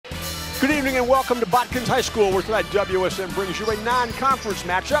Good evening and welcome to Botkins High School, where tonight WSN brings you a non-conference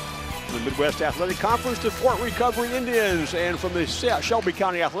matchup from the Midwest Athletic Conference, the Fort Recovery Indians, and from the Shelby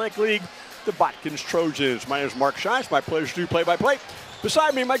County Athletic League, the Botkins Trojans. My name is Mark Shine. It's my pleasure to do play-by-play.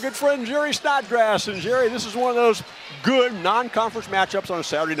 Beside me, my good friend Jerry Snodgrass. And Jerry, this is one of those good non-conference matchups on a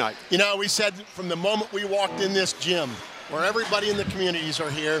Saturday night. You know, we said from the moment we walked in this gym, where everybody in the communities are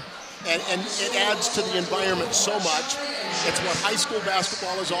here, and it adds to the environment so much. It's what high school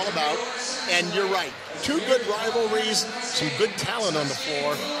basketball is all about. And you're right. Two good rivalries, some good talent on the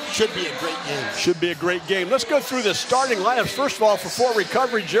floor. Should be a great game. Should be a great game. Let's go through the starting lineups. First of all, for Fort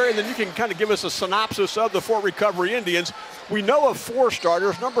Recovery, Jerry, and then you can kind of give us a synopsis of the Fort Recovery Indians. We know of four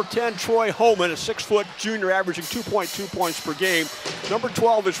starters. Number 10, Troy Holman, a 6-foot junior averaging 2.2 points per game. Number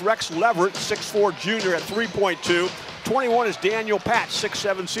 12 is Rex Leverett, 6'4 junior at 3.2. 21 is Daniel Pat,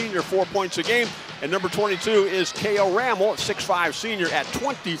 6'7 senior, 4 points a game. And number 22 is K.O. Rammel, 6'5 senior at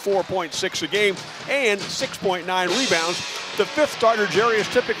 24.6 a game and 6.9 rebounds. The fifth starter, Jerry, is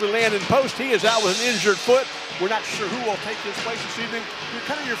typically Landon Post. He is out with an injured foot. We're not sure who will take his place this evening.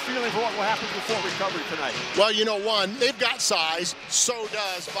 Kind of your feeling for what will happen with Fort Recovery tonight? Well, you know, one, they've got size, so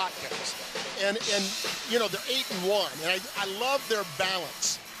does Botkins. And you know, they're 8-1, and I love their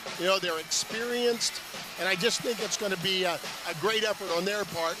balance. You know, they're experienced, and I just think it's going to be a great effort on their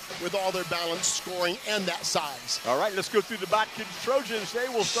part with all their balanced scoring and that size. All right, let's go through the Botkins Trojans. They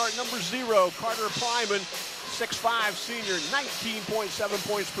will start number 0, Carter Plyman, 6'5 senior, 19.7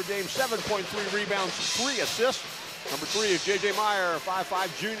 points per game, 7.3 rebounds, 3 assists. Number 3 is J.J. Meyer,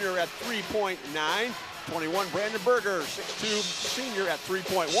 5'5 junior at 3.9. 21, Brandon Berger, 6'2 senior at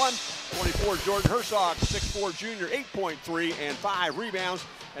 3.1. 24, Jordan Herzog, 6'4 junior, 8.3 and 5 rebounds.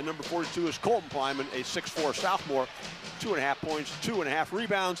 And number 42 is Colton Plyman, a 6'4 sophomore, 2.5 points, 2.5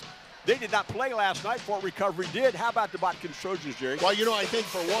 rebounds. They did not play last night. Fort Recovery did. How about the Botkins Trojans, Jerry? Well, you know, I think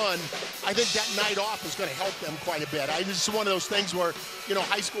for one, I think that night off is going to help them quite a bit. This is one of those things where, you know,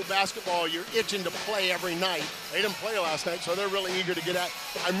 high school basketball, you're itching to play every night. They didn't play last night, so they're really eager to get at.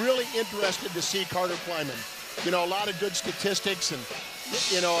 I'm really interested to see Carter Plyman. You know, a lot of good statistics, and,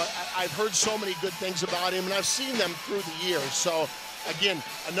 you know, I've heard so many good things about him, and I've seen them through the years. So, again,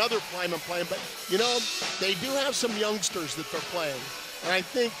 another Plyman playing. But, you know, they do have some youngsters that they're playing. And I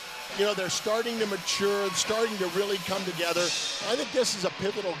think, you know, they're starting to mature, starting to really come together. I think this is a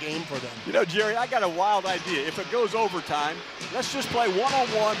pivotal game for them. You know, Jerry, I got a wild idea. If it goes overtime, let's just play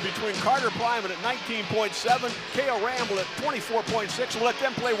one-on-one between Carter Plyman at 19.7, K.O. Rammel at 24.6. We'll let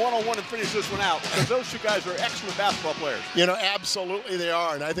them play one-on-one and finish this one out, because those two guys are excellent basketball players. You know, absolutely they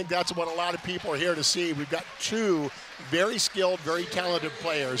are, and I think that's what a lot of people are here to see. We've got two very skilled, very talented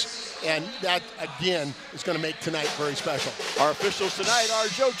players, and that, again, is going to make tonight very special. Our officials tonight are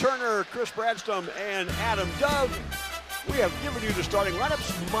Joe Turner, Chris Bradston, and Adam Dove. We have given you the starting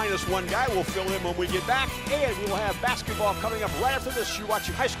lineups, minus one guy. We'll fill in when we get back, and we will have basketball coming up right after this. You're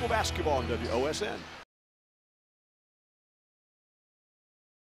watching high school basketball on WOSN.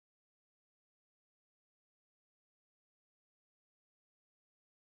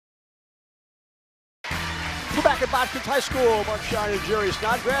 We're back at Botkins High School. Mark Shine and Jerry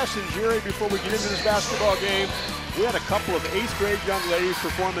Snodgrass. And Jerry, before we get into this basketball game, we had a couple of 8th grade young ladies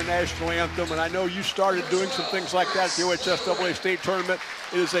perform the national anthem, and I know you started doing some things like that at the OHSAA state tournament.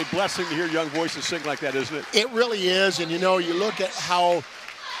 It is a blessing to hear young voices sing like that, isn't it? It really is, and you know, you look at how,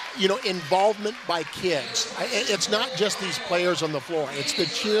 you know, involvement by kids. It's not just these players on the floor. It's the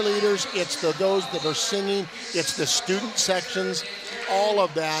cheerleaders, it's those that are singing, it's the student sections, all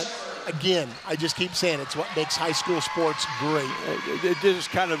of that. Again, I just keep saying it's what makes high school sports great. It is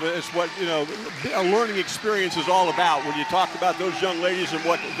kind of, it's what, you know, a learning experience is all about when you talk about those young ladies and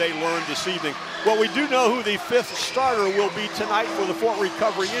what they learned this evening. Well, we do know who the 5th starter will be tonight for the Fort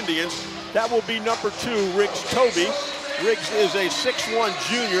Recovery Indians. That will be number 2, Riggs Toby. Riggs is a 6'1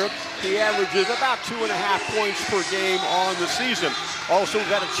 junior. He averages about 2.5 points per game on the season. Also,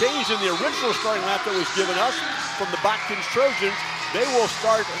 we've had a change in the original starting lineup that was given us from the Botkins Trojans. They will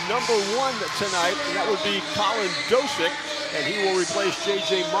start number 1 tonight, and that would be Colin Dosick, and he will replace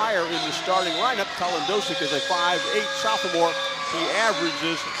J.J. Meyer in the starting lineup. Colin Dosick is a 5'8 sophomore. He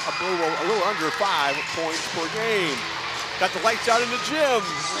averages a little under 5 points per game. Got the lights out in the gym.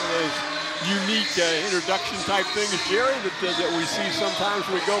 Those unique introduction type things, Jerry, that we see sometimes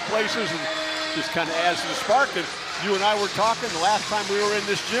when we go places, and just kind of adds to the spark. And you and I were talking the last time we were in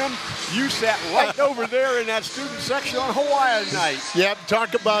this gym. You sat right over there in that student section on Hawaiian night. Yep,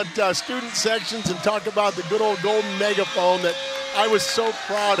 talk about student sections and talk about the good old golden megaphone that I was so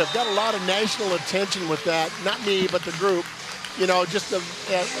proud of. Got a lot of national attention with that. Not me, but the group. You know, just the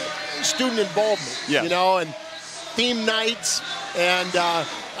student involvement, yes. You know, and theme nights. And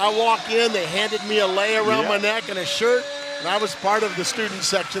I walk in, they handed me a lei around my neck and a shirt, and I was part of the student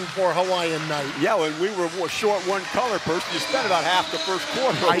section for Hawaiian night. Yeah, when we were short one color person, you spent about half the first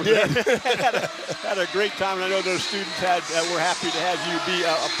quarter. I did. had a great time, and I know those students were happy to have you be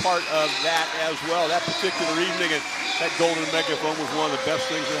a part of that as well. That particular evening, and that golden megaphone was one of the best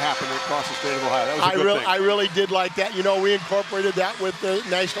things that happened across the state of Ohio. That was a good thing. I really did like that. You know, we incorporated that with the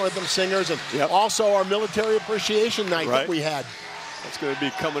National Anthem Singers and also our Military Appreciation Night that we had. That's going to be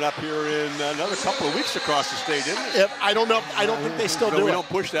coming up here in another couple of weeks across the state, isn't it? I don't know. I don't think they still do it. We don't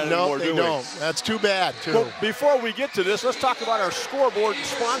push that anymore, do we? No, they don't. That's too bad, too. Well, before we get to this, let's talk about our scoreboard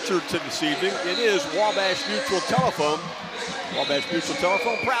sponsor to this evening. It is Wabash Mutual Telephone. Wabash Mutual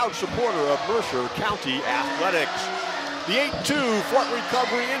Telephone, proud supporter of Mercer County Athletics. The 8-2 Fort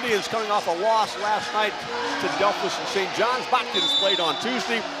Recovery Indians coming off a loss last night to Delphus and St. John's. Botkins played on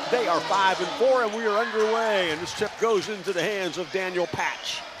Tuesday. They are 5-4, and we are underway. And this tip goes into the hands of Daniel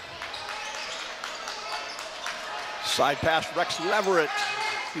Patch. Side pass, Rex Leverett.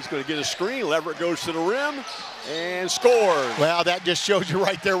 He's going to get a screen. Leverett goes to the rim and scores. Well, that just shows you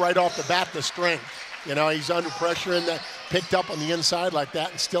right there, right off the bat, the strength. You know, he's under pressure in that, picked up on the inside like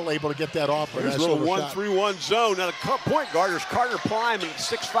that and still able to get that off. There's a little 1-3-1 zone. Now the point guard is Carter Plyman at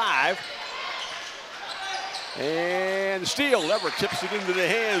 6'5". And the steal, Leverett tips it into the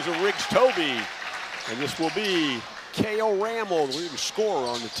hands of Riggs Toby. And this will be K.O. Ramel, the leading scorer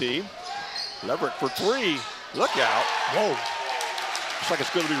on the team. Leverett for three. Look out. Whoa. Looks like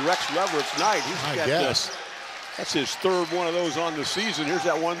it's going to be Rex Leverett's night. He's got this. That's his third one of those on the season. Here's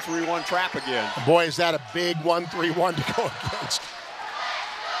that 1-3-1 trap again. Boy, is that a big 1-3-1 to go against.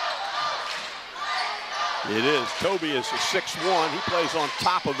 It is. Toby is a 6'1". He plays on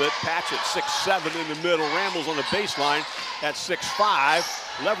top of it. Patch at 6'7" in the middle. Rambles on the baseline at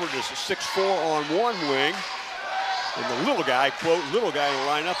 6'5". Leverett is a 6'4" on one wing. And the little guy, quote, little guy in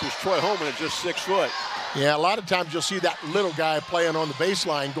the lineup is Troy Holman at just 6 foot. Yeah, a lot of times you'll see that little guy playing on the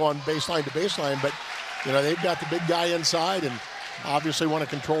baseline, going baseline to baseline, but you know, they've got the big guy inside and obviously want to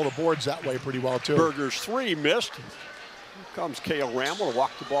control the boards that way pretty well, too. Berger's three missed. Here comes K.O. Ramel to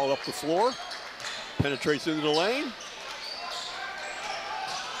walk the ball up the floor. Penetrates into the lane.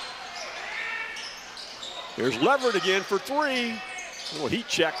 Here's Leverett again for three. A little heat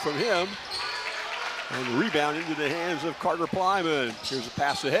check from him. And the rebound into the hands of Carter Plyman. Here's a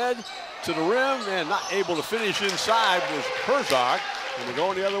pass ahead to the rim, and not able to finish inside was Herzog. And we're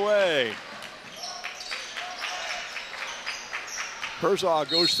going the other way. Herzog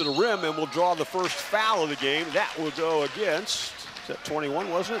goes to the rim and will draw the first foul of the game. That will go against, is that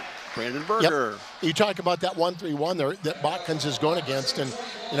 21, wasn't it? Brandon Berger. Yep. You talk about that 1-3-1 there that Botkins is going against, and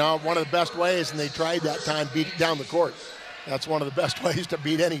you know, one of the best ways, and they tried that time, beat it down the court. That's one of the best ways to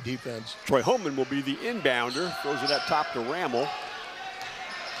beat any defense. Troy Holman will be the inbounder. Throws it at top to Ramel.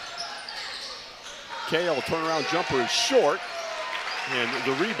 KL turnaround jumper is short. And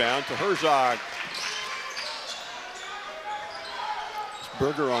the rebound to Herzog.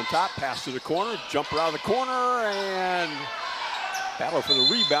 Berger on top, pass to the corner, jumper out of the corner, and battle for the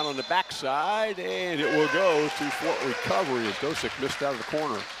rebound on the backside, and it will go to Fort Recovery as Dosick missed out of the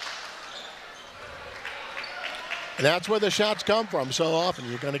corner. And that's where the shots come from so often.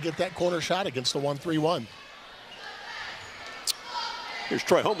 You're going to get that corner shot against the 1-3-1. Here's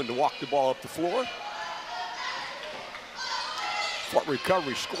Troy Holman to walk the ball up the floor. Fort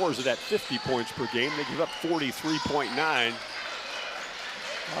Recovery scores it at 50 points per game. They give up 43.9.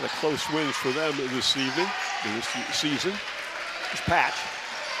 A lot of close wins for them this evening, this season. Here's Patch.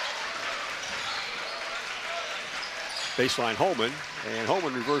 Baseline Holman, and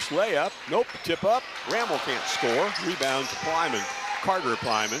Holman reverse layup. Nope, tip up. Ramel can't score. Rebound to Plyman. Carter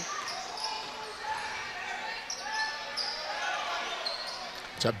Plyman.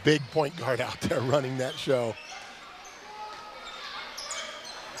 It's a big point guard out there running that show.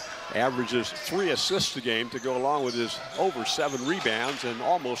 Averages 3 assists a game to go along with his over 7 rebounds and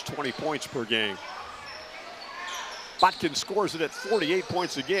almost 20 points per game. Botkins scores it at 48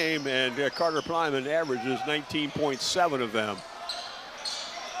 points a game, and Carter Plyman averages 19.7 of them.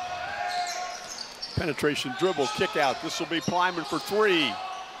 Penetration dribble, kick out. This will be Plyman for 3.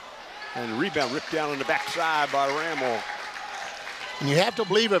 And the rebound ripped down on the backside by Ramel. And you have to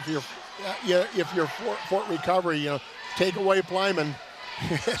believe if you're Fort Recovery, you know, take away Plyman,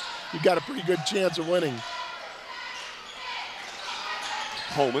 you've got a pretty good chance of winning.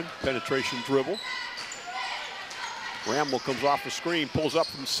 Holman, penetration dribble. Ramel comes off the screen, pulls up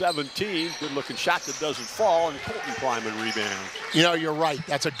from 17. Good looking shot that doesn't fall, and Colton Plyman rebounds. You know, you're right.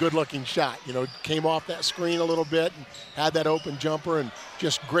 That's a good looking shot. You know, came off that screen a little bit and had that open jumper, and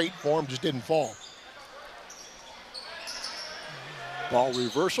just great form, just didn't fall. Ball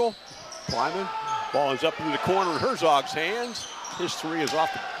reversal. Kleiman. Ball is up into the corner in Herzog's hands. His three is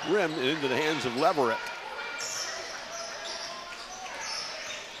off the rim and into the hands of Leverett.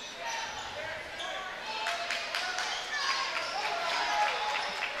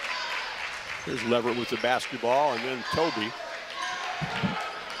 Here's Leverett with the basketball, and then Toby.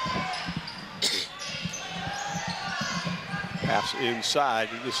 Pass inside,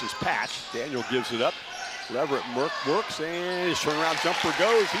 and this is Patch. Daniel gives it up. Leverett works, and his turnaround jumper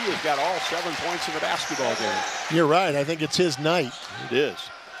goes. He has got all 7 points in the basketball game. You're right. I think it's his night. It is.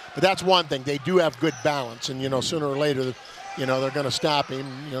 But that's one thing. They do have good balance, and, sooner or later, they're going to stop him,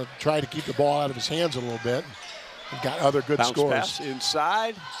 try to keep the ball out of his hands a little bit. They've got other good scores. Pass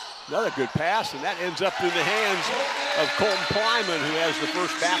inside. Another good pass, and that ends up in the hands of Colton Kleiman, who has the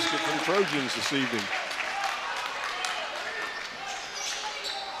first basket for the Trojans this evening.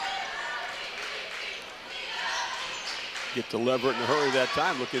 Get to Leverett in a hurry that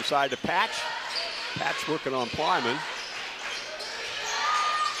time. Look inside to Patch. Patch working on Kleiman.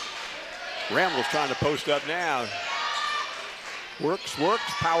 Rambl's trying to post up now. Works,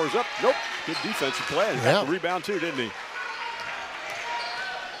 powers up. Nope, good defensive play. Got the rebound too, didn't he?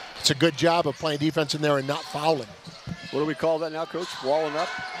 It's a good job of playing defense in there and not fouling. What do we call that now, Coach? Walling up?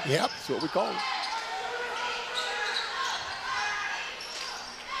 Yep. That's what we call it.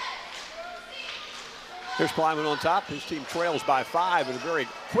 Here's Kleiman on top. His team trails by 5 in a very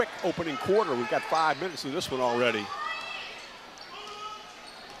quick opening quarter. We've got 5 minutes of this one already.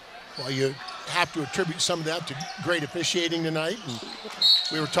 Well, you have to attribute some of that to great officiating tonight. And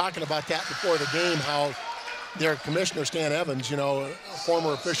we were talking about that before the game, how their commissioner, Stan Evans, a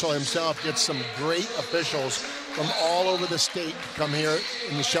former official himself, gets some great officials from all over the state to come here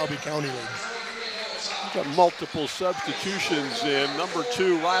in the Shelby County League. Got multiple substitutions in. Number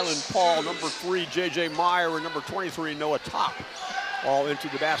 2, Ryland Paul. Number 3, J.J. Meyer. And number 23, Noah Top. All into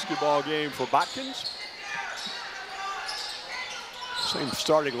the basketball game for Botkins. Same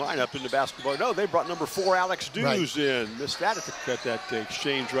starting lineup in the basketball. No, they brought number 4, Alex Dews in. Missed that at that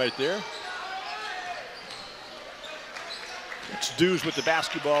exchange right there. It's Dews with the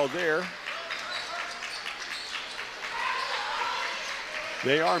basketball there.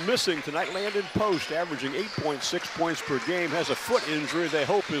 They are missing tonight. Landon Post, averaging 8.6 points per game, has a foot injury they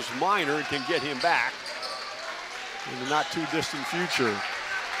hope is minor and can get him back in the not too distant future.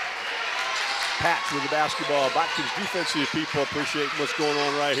 Patch with the basketball. Botkins defensive people appreciate what's going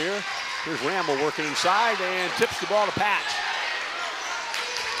on right here. Here's Ramble working inside and tips the ball to Patch.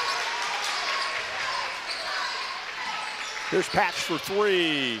 Here's Patch for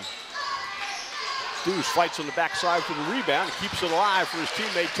 3. Dews fights on the backside for the rebound and keeps it alive for his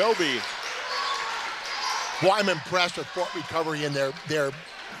teammate Toby. Well, I'm impressed with Fort Recovery and their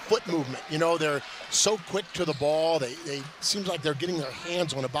foot movement. They're so quick to the ball. They seems like they're getting their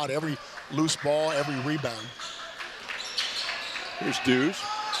hands on about every loose ball, every rebound. Here's Dews,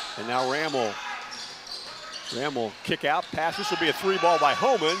 and now Ramble. Ramble kick out pass. This will be a 3 ball by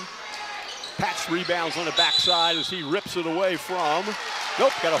Homan. Patch rebounds on the backside as he rips it away from.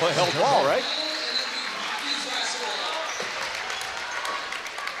 Nope, got a held ball, right?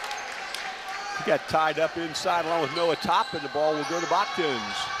 He got tied up inside along with Noah Top, and the ball will go to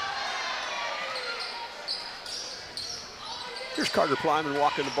Botkins. Here's Carter Kleiman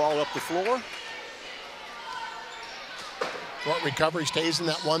walking the ball up the floor. Fort Recovery stays in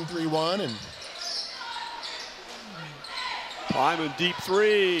that 1-3-1, and Kleiman deep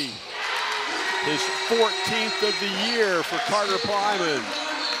 3. His 14th of the year for Carter Kleiman.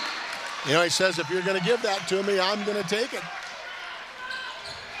 He says, if you're going to give that to me, I'm going to take it.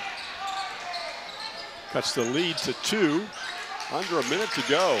 Cuts the lead to 2. Under a minute to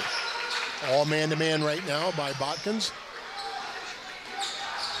go. All man-to-man right now by Botkins.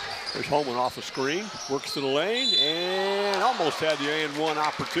 There's Holman off the screen. Works to the lane and almost had the and-one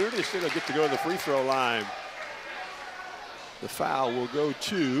opportunity. Still get to go to the free throw line. The foul will go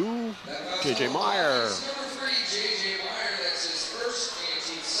to J.J. Meyer.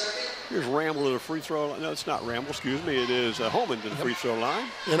 Here's Ramble to the free throw line. No, it's not Ramble, excuse me. It is Holman to the free throw line.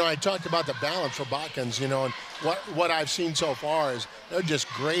 I talked about the balance for Botkins, and what I've seen so far is they're just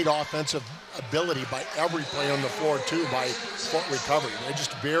great offensive ability by every player on the floor, too, by Fort Recovery. They're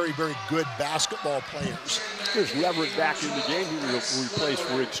just very, very good basketball players. Here's Leverett back in the game. He will replace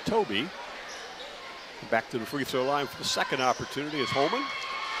Riggs Toby. Back to the free throw line for the second opportunity is Holman.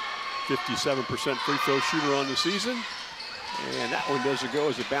 57% free throw shooter on the season. And that one doesn't go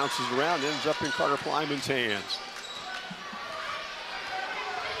as it bounces around, ends up in Carter Kleiman's hands.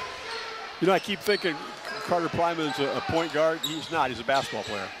 I keep thinking Carter Plyman's a point guard. He's not. He's a basketball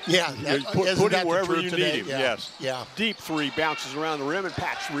player. Yeah. Put him wherever you today? need him. Yeah. Yes. Yeah. Deep three, bounces around the rim, and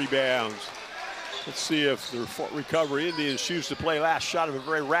Patch rebounds. Let's see if the Fort Recovery Indians choose to play last shot of a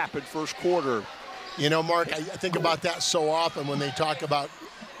very rapid first quarter. You know, Mark, I think about that so often when they talk about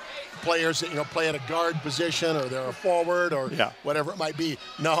players that, play at a guard position, or they're a forward, or whatever it might be.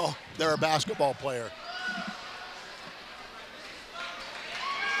 No, they're a basketball player.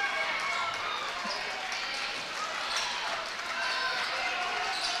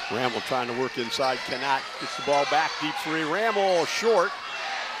 Ramel trying to work inside, cannot. Gets the ball back, deep three. Ramel short.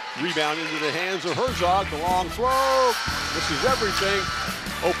 Rebound into the hands of Herzog. The long throw. This is everything.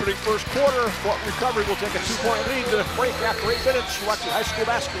 Opening first quarter. Fort Recovery will take a 2-point lead to the break after 8 minutes. Watching high school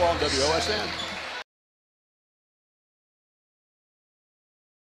basketball on WOSN.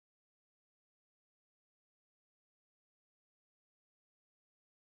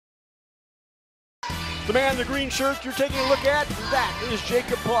 The man in the green shirt you're taking a look at, that is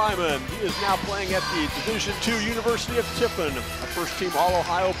Jacob Plyman. He is now playing at the Division II University of Tiffin, a first-team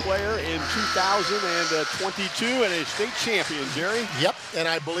All-Ohio player in 2022 and a state champion, Jerry. Yep, and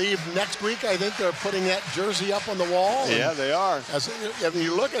I believe next week, I think they're putting that jersey up on the wall. Yeah, they are. If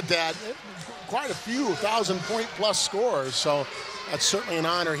you look at that, quite a few 1,000-point-plus scores, so that's certainly an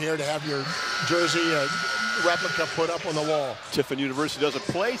honor here to have your jersey replica put up on the wall. Tiffin University doesn't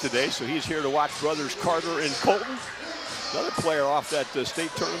play today, so he's here to watch brothers Carter and Colton. Another player off that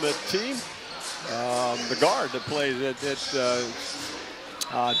state tournament team. The guard that plays at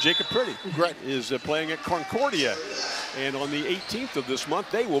Jacob Pretty is playing at Concordia. And on the 18th of this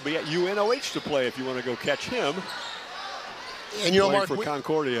month, they will be at UNOH to play if you want to go catch him. And Mark, for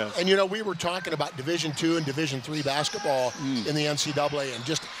Concordia. And we were talking about Division II and Division III basketball in the NCAA and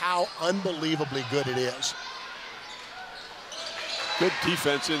just how unbelievably good it is. Good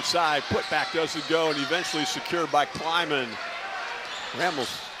defense inside. Putback doesn't go, and eventually secured by Kleiman.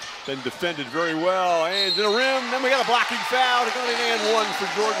 Ramel's been defended very well, and to the rim. Then we got a blocking foul to go to and one for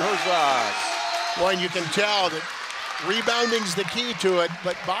Jordan Herzog. Well, and you can tell that rebounding's the key to it,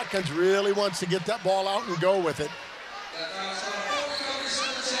 but Botkins really wants to get that ball out and go with it.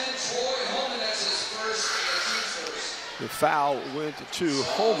 The foul went to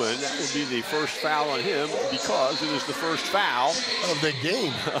Holman. That would be the first foul on him because it is the first foul of the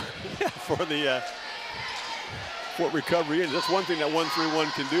game for the Fort Recovery. That's one thing that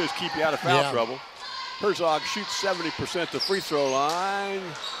 1-3-1 can do is keep you out of foul trouble. Herzog shoots 70% the free throw line.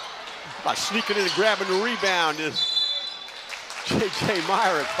 By sneaking in and grabbing the rebound is J.J.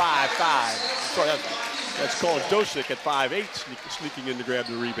 Meyer at 5'5". Sorry, that's called Dosick at 5'8", sneaking in to grab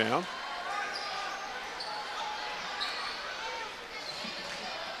the rebound.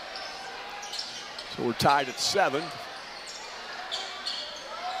 So we're tied at 7.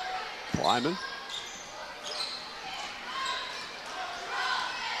 Plyman.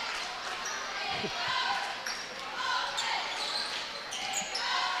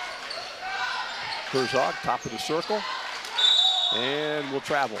 Herzog, top of the circle. And we'll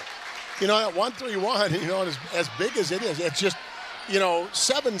travel. At 1-3-1, as big as it is, it's just,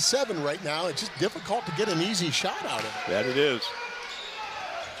 7-7 right now. It's just difficult to get an easy shot out of it. That it is.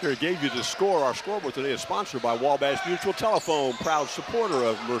 Here, I gave you the score. Our scoreboard today is sponsored by Wabash Mutual Telephone, proud supporter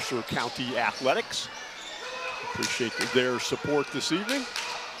of Mercer County Athletics. Appreciate their support this evening.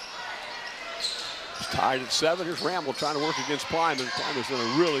 It's tied at 7. Here's Ramel trying to work against Plyman. Plyman's done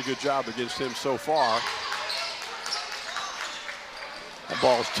a really good job against him so far. That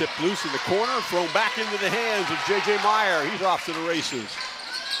ball is tipped loose in the corner, thrown back into the hands of J.J. Meyer. He's off to the races.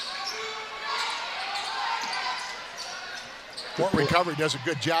 Fort Recovery does a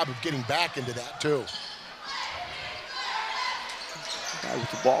good job of getting back into that, too. Guy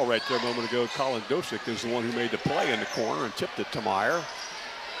with the ball right there a moment ago, Colin Dosick, is the one who made the play in the corner and tipped it to Meyer.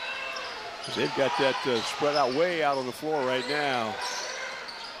 They've got that spread out way out on the floor right now.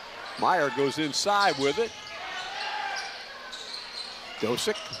 Meyer goes inside with it.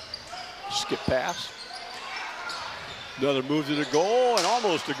 Dosick, skip pass. Another move to the goal, and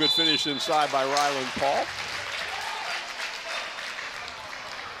almost a good finish inside by Ryland Paul.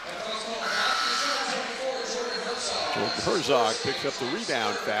 Jordan Herzog picks up the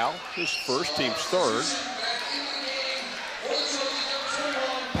rebound foul. His first, team's third.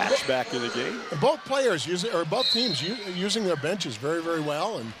 Patch back in the game. And both teams using their benches very, very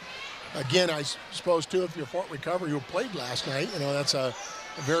well. And again, I suppose too, if you're Fort Recovery who played last night, that's a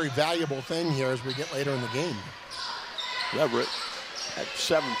very valuable thing here as we get later in the game. Leverett at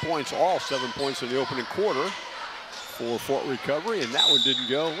 7 points, all 7 points in the opening quarter for Fort Recovery, and that one didn't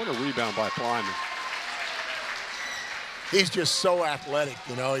go. What a rebound by Plyman. he's just so athletic,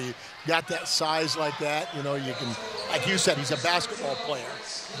 you know. You got that size like that, you know, you can, like you said, he's a basketball player.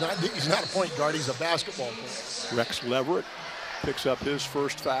 He's not a point guard, he's a basketball player. Rex Leverett picks up his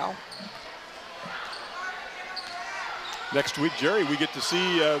first foul. Next week, Jerry, we get to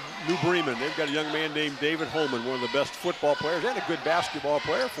see New Bremen. They've got a young man named David Holman, one of the best football players and a good basketball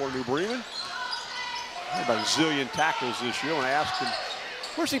player for New Bremen. About a zillion tackles this year. When I asked him,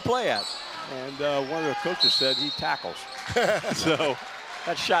 where's he play at? And one of the coaches said he tackles. So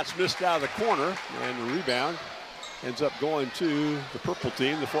that shot's missed out of the corner, and the rebound ends up going to the purple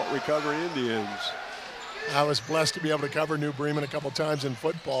team, the Fort Recovery Indians. I was blessed to be able to cover New Bremen a couple times in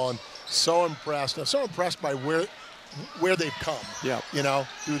football, and so impressed. I'm so impressed by where they've come, you know,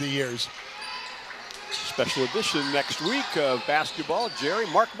 through the years. Special edition next week of basketball. Jerry,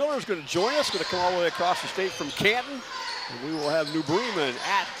 Mark Miller is going to join us, going to come all the way across the state from Canton. And we will have New Bremen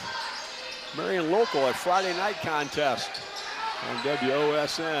at Marion Local, a Friday night contest on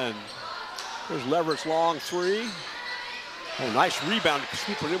WOSN. There's Leverett's long three. Oh, nice rebound.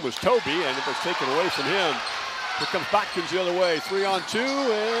 Swooping in was Toby, and it was taken away from him. Here comes Botkins the other way. 3-on-2,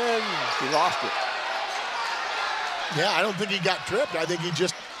 and he lost it. Yeah, I don't think he got tripped. I think he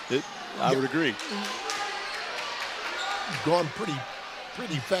just... I would agree. Gone pretty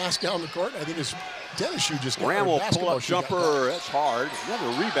fast down the court. I think his tennis shoe just got... Ramel pull-up jumper. That's hard.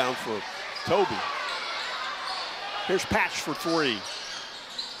 Another rebound for Toby. Here's Patch for three.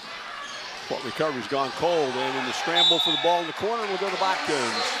 Fort Recovery's gone cold, and in the scramble for the ball in the corner, we'll go to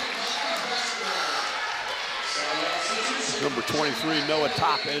Botkins. Number 23, Noah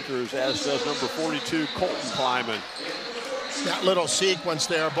Top enters, as does number 42, Colton Kleiman. That little sequence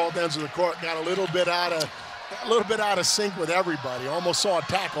there, both ends of the court, got a little bit out of sync with everybody. Almost saw a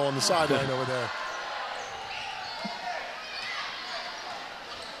tackle on the sideline over there.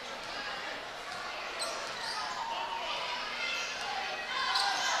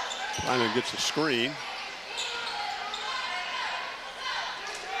 Kleiman gets a screen.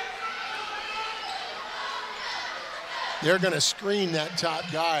 They're going to screen that top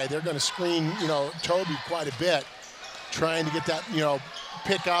guy. They're going to screen, you know, Toby quite a bit, trying to get that, you know,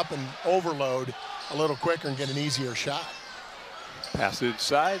 pick up and overload a little quicker and get an easier shot. Pass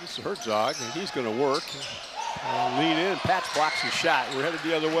inside. It's Herzog, and he's going to work. Lean in. Patch blocks his shot. We're headed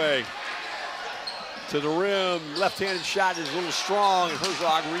the other way. To the rim. Left-handed shot is a little strong, and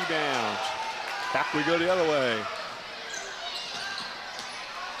Herzog rebounds. Back we go the other way.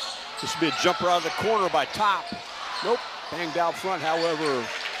 This will be a jumper out of the corner by Top. Nope. Banged out front, however.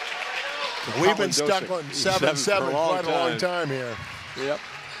 We've been stuck on 7-7 quite a long time here. Yep.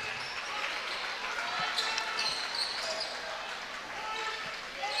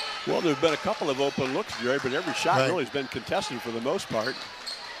 Well, there have been a couple of open looks, Jerry, but every shot really has been contested for the most part.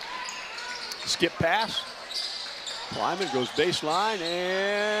 Skip pass. Kleiman goes baseline,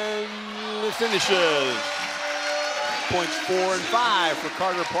 and it finishes. Points 4 and 5 for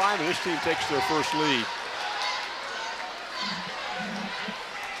Carter Kleiman. This team takes their first lead.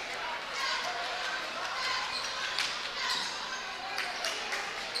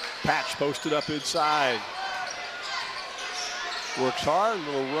 Patch posted up inside. Works hard,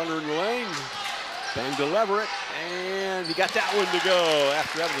 little runner in the lane. Bang to Leverett, and he got that one to go.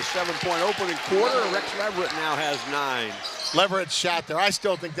 After having a 7-point opening quarter, Rex Leverett now has 9. Leverett's shot there, I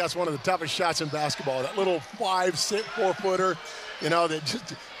still think that's one of the toughest shots in basketball. That little 4-footer, you know, that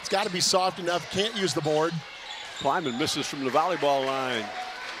just, it's got to be soft enough, can't use the board. Kleiman misses from the volleyball line.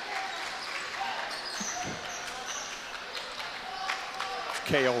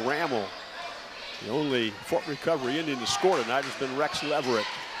 Cale Ramel. The only Fort Recovery Indian to score tonight has been Rex Leverett.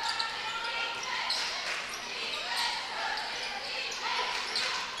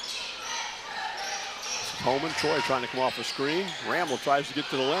 Holman, Troy trying to come off a screen. Ramel tries to get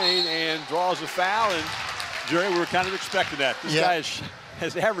to the lane and draws a foul. And Jerry, we were kind of expecting that. This guy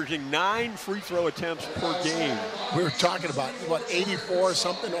is averaging 9 free throw attempts per game. We were talking about, what, 84 or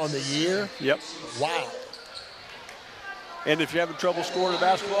something on the year? Yep. Wow. And if you're having trouble scoring a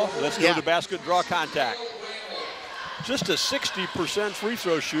basketball, let's go to basket, draw contact. Just a 60% free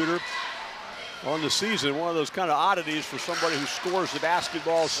throw shooter on the season. One of those kind of oddities for somebody who scores the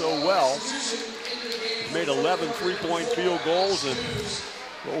basketball so well. He's made 11 three-point field goals and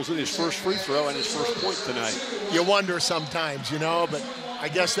rolls in his first free throw and his first point tonight. You wonder sometimes, you know, but I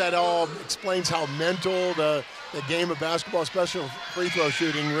guess that all explains how mental the game of basketball, especially free throw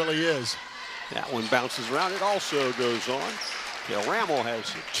shooting, really is. That one bounces around. It also goes on. Cale Ramel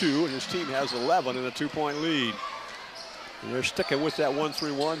has 2, and his team has 11 in a 2-point lead. And they're sticking with that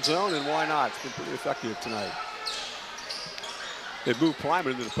 1-3-1 zone, and why not? It's been pretty effective tonight. They moved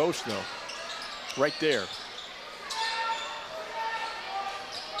Kleiman into the post, though. Right there.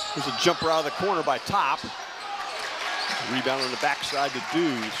 There's a jumper out of the corner by Top. Rebound on the backside to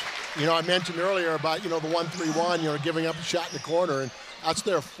Dews. You know, I mentioned earlier about, the 1-3-1, giving up a shot in the corner, and that's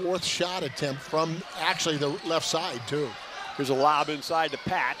their 4th shot attempt from actually the left side, too. Here's a lob inside to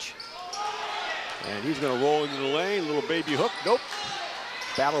Patch. And he's going to roll into the lane. Little baby hook. Nope.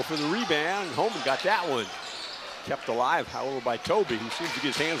 Battle for the rebound. Holman got that one. Kept alive, however, by Toby, who seems to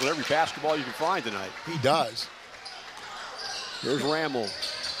get his hands on every basketball you can find tonight. He does. Here's Ramel.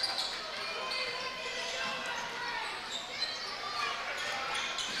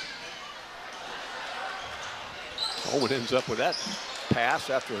 Holman ends up with that pass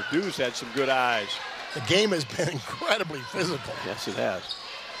after Dews had some good eyes. The game has been incredibly physical. Yes, it has.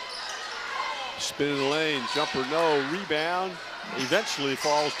 Spin in the lane, jumper no, rebound. Eventually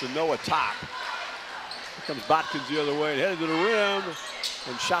falls to Noah Top. Here comes Botkins the other way, headed to the rim,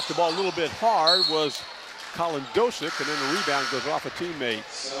 and shot the ball a little bit hard was Colin Dosick, and then the rebound goes off a teammate.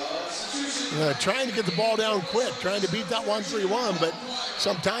 Trying to get the ball down quick, trying to beat that 1-3-1, but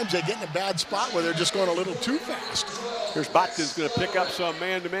sometimes they get in a bad spot where they're just going a little too fast. Here's Botkins going to pick up some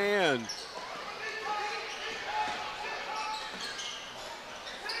man-to-man.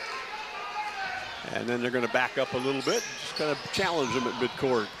 And then they're going to back up a little bit, just kind of challenge them at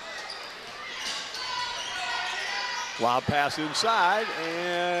midcourt. Lob pass inside,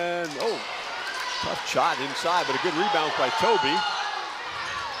 and tough shot inside, but a good rebound by Toby.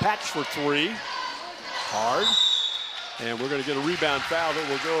 Patch for 3, hard. And we're going to get a rebound foul that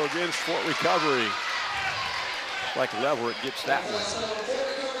will go against Fort Recovery. Like Leverett gets that one.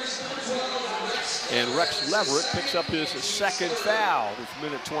 And Rex Leverett picks up his 2nd foul with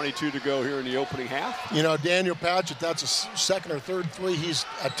 1:22 to go here in the opening half. Daniel Patchett, that's a 2nd or 3rd three he's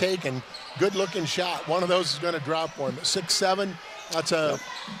taken. Good looking shot. One of those is going to drop for him. 6'7", that's a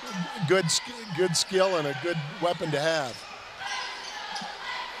good skill and a good weapon to have.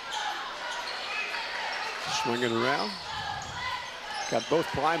 Swinging around. Got both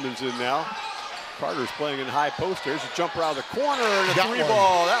Plymans in now. Carter's playing in high post. There's a jumper out of the corner and a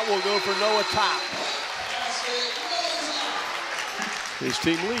 3-ball. That will go for Noah Top. His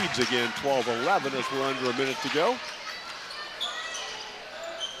team leads again, 12-11 as we're under a minute to go.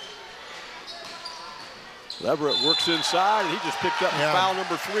 Leverett works inside, and he just picked up foul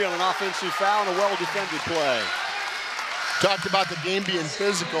number 3 on an offensive foul and a well-defended play. Talked about the game being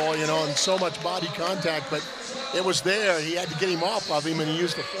physical, and so much body contact, but it was there. He had to get him off of him, and he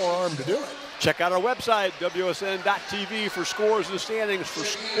used the forearm to do it. Check out our website, WSN.TV, for scores and standings for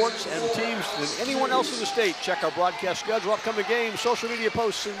sports and teams than anyone else in the state. Check our broadcast schedule, upcoming games, social media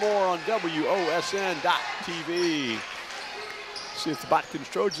posts, and more on WOSN.TV. See if the Botkins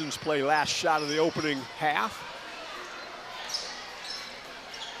Trojans play last shot of the opening half.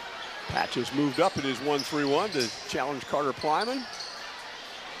 Patch has moved up in his 1-3-1 to challenge Carter Plyman.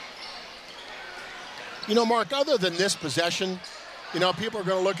 Mark, other than this possession, people are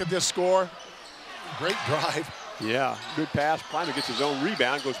going to look at this score. Great drive. Yeah, good pass. Plyman gets his own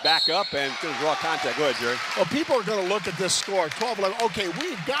rebound, goes back up, and going to draw contact. Go ahead, Jerry. Well, people are going to look at this score, 12-11. Okay,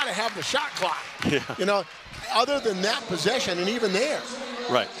 we've got to have the shot clock. Yeah. Other than that possession, and even there,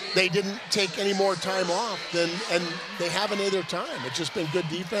 right, they didn't take any more time off and they haven't either time. It's just been good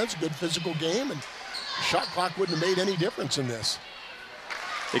defense, good physical game, and the shot clock wouldn't have made any difference in this.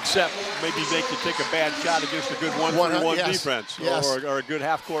 Except maybe they could take a bad shot against a good 1-3-1 defense. Yes. Or a good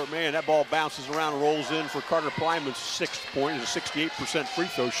half-court man. That ball bounces around and rolls in for Carter Plyman's 6th point. He's a 68% free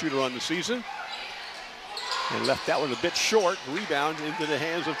throw shooter on the season. And left that one a bit short. Rebound into the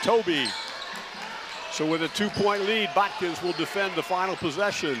hands of Toby. So with a 2-point lead, Botkins will defend the final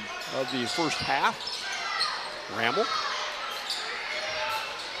possession of the first half. Ramel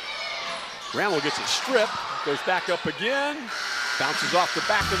gets it stripped, goes back up again. Bounces off the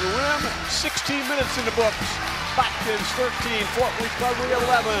back of the rim. 16 minutes in the books. Botkins 13, Fort Recovery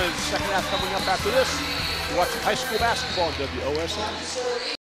 11. Second half coming up after this. You're watching high school basketball on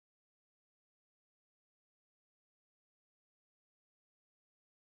WOSN.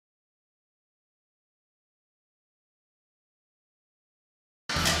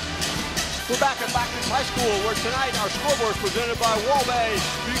 We're back at Botkins High School, where tonight our scoreboard is presented by Wabash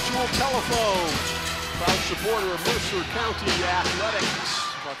Mutual Telephone. Proud supporter of Mercer County Athletics.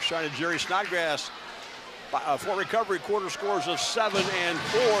 Mark Shine and Jerry Snodgrass. Fort Recovery quarter scores of 7 and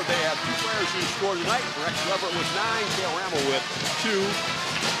 4. They have 2 players who scored tonight. Rex Leverett with 9, Cale Ramel with 2.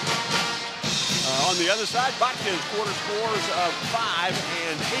 On the other side, Botkins quarter scores of 5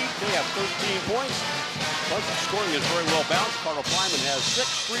 and 8. They have 13 points. Plus, the scoring is very well balanced. Carter Plyman has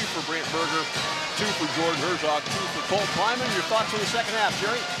 6, 3 for Brant Berger, 2 for Jordan Herzog, 2 for Cole Plyman. Your thoughts on the second half,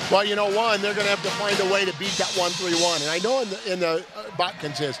 Jerry? Well, you know, one, they're going to have to find a way to beat that 1-3-1. And I know in the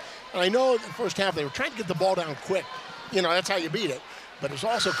Botkins is, and I know in the first half they were trying to get the ball down quick. You know, that's how you beat it. But it's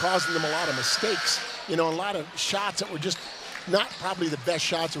also causing them a lot of mistakes. You know, a lot of shots that were just not probably the best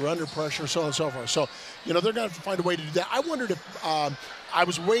shots, or under pressure, so on and so forth. So, you know, they're going to have to find a way to do that. I wondered if I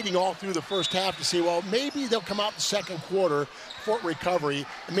was waiting all through the first half to see, well, maybe they'll come out the second quarter, Fort Recovery,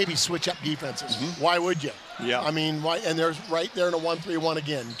 and maybe switch up defenses. Why would you? Yeah. I mean, why? And there's right there in a 1-3-1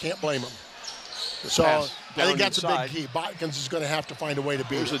 again. You can't blame them. So I think that's inside. A big key. Botkins is going to have to find a way to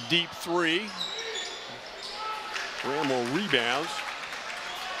beat it. There's a deep three. Ramel rebounds.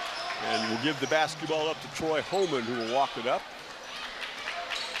 And we'll give the basketball up to Troy Homan, who will walk it up.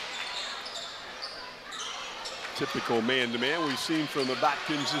 Typical man-to-man we've seen from the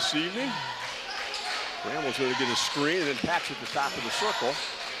Botkins this evening. Ramel's going to get a screen and then patch at the top of the circle.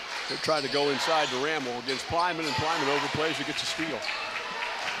 They're trying to go inside to Ramel against Plyman, and Plyman overplays and gets a steal.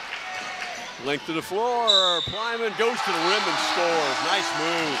 Length of the floor. Plyman goes to the rim and scores. Nice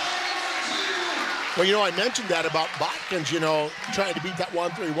move. Well, you know, I mentioned that about Botkins, you know, trying to beat that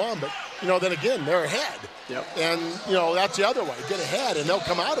 1-3-1, but, you know, then again, they're ahead. Yep. And, you know, that's the other way. Get ahead, and they'll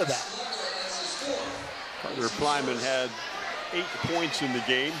come out of that. Carter Plyman had 8 points in the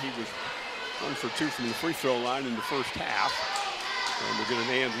game. He was 1 for 2 from the free throw line in the first half. And we're going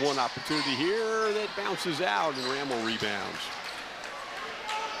to end one opportunity here that bounces out, and Ramel rebounds.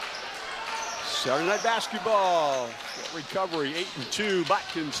 Saturday Night Basketball. Recovery 8-2.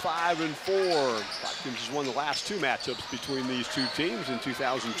 Botkins 5-4. Botkins has won the last 2 matchups between these two teams in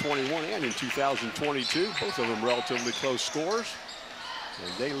 2021 and in 2022. Both of them relatively close scores.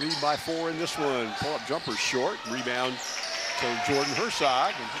 And they lead by 4 in this one. Pull-up jumper short. Rebound to Jordan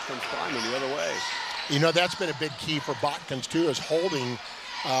Herzog. And here comes Plyman the other way. You know, that's been a big key for Botkins, too, is holding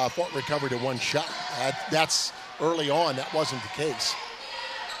Fort Recovery to 1 shot. That's early on. That wasn't the case.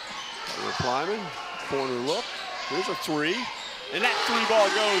 Plyman, corner look. There's a 3. And that 3 ball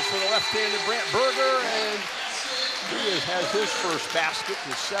goes for the left-handed Brant Berger. And he has his first basket,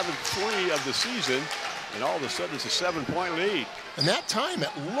 the 7th 3 of the season. And all of a sudden, it's a 7-point lead. And that time, it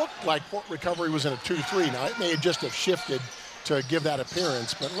looked like Fort Recovery was in a 2-3. Now, it may have just have shifted to give that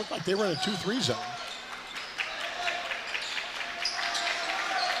appearance, but it looked like they were in a 2-3 zone.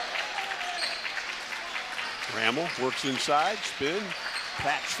 Ramel works inside, spin,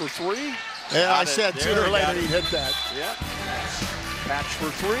 patch for 3. Yeah, I said sooner or later he'd hit that. Yeah. Patch for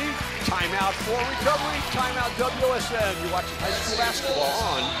 3. Timeout for Recovery. Timeout WSN. You're watching high school basketball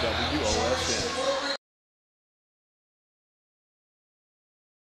on WOSN.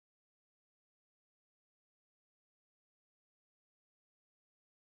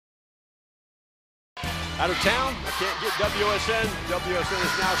 Out of town, I can't get WSN. WSN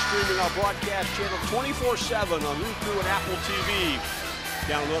is now streaming our broadcast channel 24/7 on Roku and Apple TV.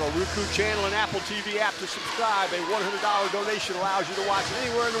 Download our Roku channel and Apple TV app to subscribe. A $100 donation allows you to watch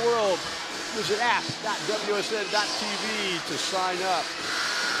anywhere in the world. Visit app.wsn.tv to sign up.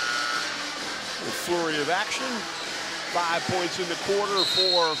 A flurry of action. 5 points in the quarter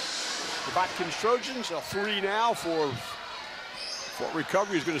for the Botkins Trojans. A 3 now for Fort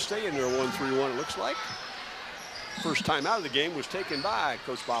Recovery is going to stay in there 1-3-1, it looks like. First time out of the game was taken by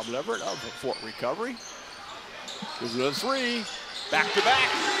Coach Bob Leverett of Fort Recovery. There's another 3. Back to back.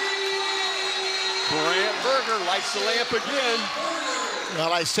 Brant Berger lights the lamp again.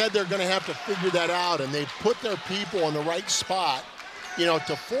 Well, I said they're going to have to figure that out, and they put their people in the right spot, you know,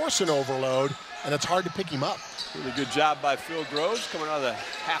 to force an overload, and it's hard to pick him up. Really good job by Phil Groves coming out of the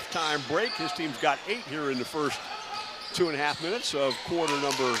halftime break. His team's got 8 here in the first 2.5 minutes of quarter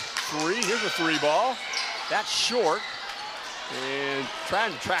number 3. Here's a 3 ball. That's short. And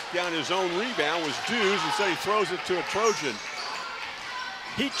trying to track down his own rebound was Dews. Instead, he throws it to a Trojan.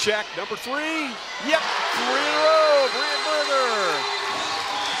 Heat check, number 3. Yep, 3 in a row, Brant Berger.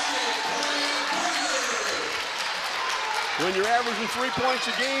 When you're averaging 3 points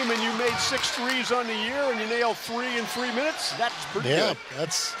a game and you made 6 threes on the year and you nailed 3 in 3 minutes, that's pretty good. Yeah,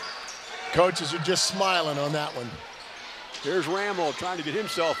 coaches are just smiling on that one. Here's Ramel trying to get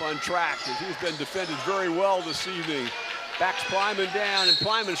himself on track, as he's been defended very well this evening. Backs Plyman down, and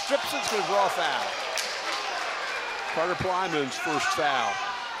Plyman strips it. It's going to draw a foul. Carter Plyman's first foul.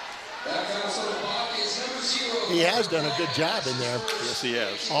 He has done a good job in there. Yes, he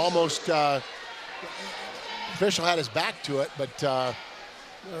has. Almost, official had his back to it, but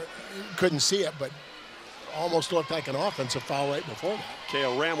couldn't see it. But almost looked like an offensive foul right before that.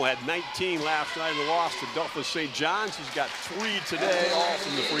 Kale Ramel had 19 last night in the loss to Delphos St. John's. He's got 3 today, all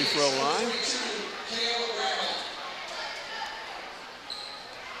from the free throw line.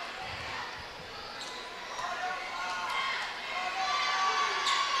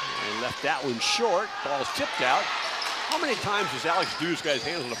 And left that one short. Ball's tipped out. How many times has Alex Dews guys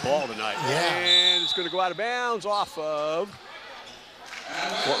handled the ball tonight? Yeah. And it's going to go out of bounds off of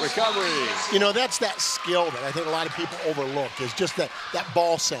Fort Recovery. You know, that's that skill that I think a lot of people overlook, is just that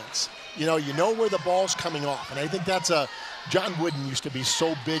ball sense. You know where the ball's coming off. And I think that's John Wooden used to be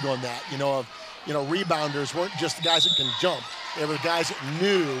so big on that. Rebounders weren't just the guys that can jump. They were the guys that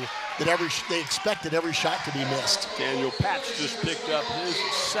knew that they expected every shot to be missed. Daniel Patch just picked up his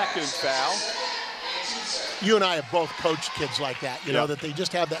second foul. You and I have both coached kids like that, you know, that they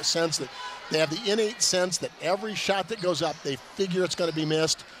just have that sense that they have the innate sense that every shot that goes up, they figure it's going to be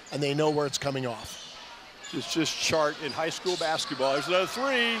missed, and they know where it's coming off. It's just chart in high school basketball. There's another 3.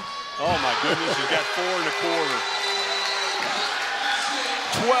 Oh, my goodness, he's got 4 1/4.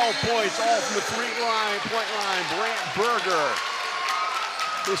 12 points, all from the point line. Brant Berger.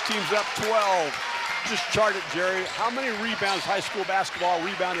 This team's up 12. Just chart it, Jerry. How many rebounds high school basketball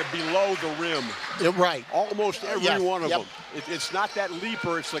rebounded below the rim? Right. Almost every one of them. It's not that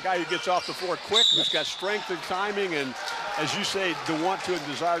leaper. It's the guy who gets off the floor quick, who's got strength and timing, and, as you say, the want to and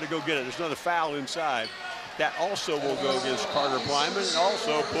desire to go get it. There's another foul inside. That also will go against Carter Plyman, and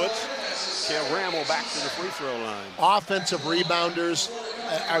also puts Cale Ramel back to the free throw line. Offensive rebounders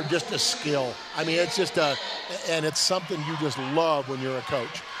are just a skill. I mean, it's just and it's something you just love when you're a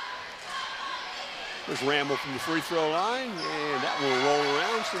coach. There's Ramel from the free throw line, and that will roll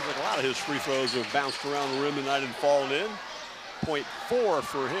around. Seems like a lot of his free throws have bounced around the rim tonight and fallen in. 0.4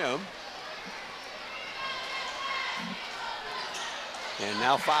 for him. And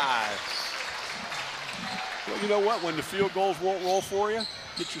now 5. Well, you know what? When the field goals won't roll for you,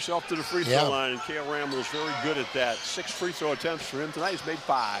 get yourself to the free throw line, and Cale Ramel is very good at that. 6 free throw attempts for him tonight. He's made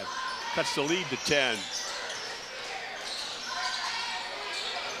 5. Cuts the lead to 10.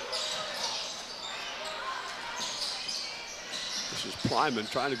 This is Plyman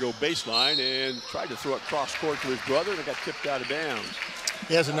trying to go baseline and tried to throw it cross court to his brother, and it got tipped out of bounds.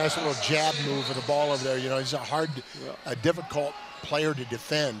 He has a nice little jab move with the ball over there. You know, he's a difficult player to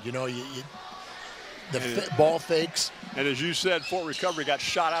defend. You know, ball fakes. And as you said, Fort Recovery got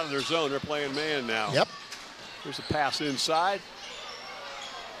shot out of their zone. They're playing man now. Yep. Here's a pass inside.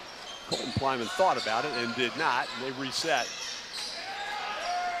 Colton Plyman thought about it and did not, and they reset.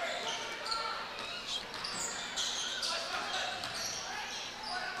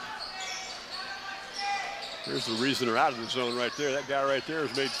 Here's the reason they're out of the zone right there. That guy right there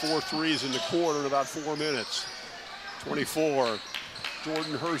has made 4 threes in the quarter in about 4 minutes. 24,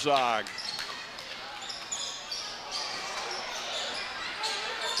 Jordan Herzog.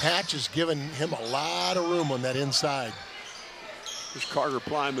 Patch has given him a lot of room on that inside. There's Carter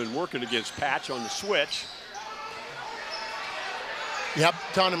Plyman working against Patch on the switch. Yep,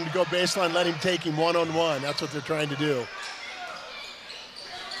 telling him to go baseline, let him take him one-on-one. That's what they're trying to do.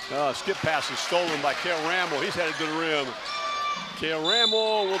 Skip pass is stolen by Cale Ramel. He's headed to the rim. Cale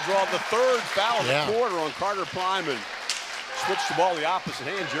Ramel will draw the 3rd foul of the quarter on Carter Plyman. Switched the ball the opposite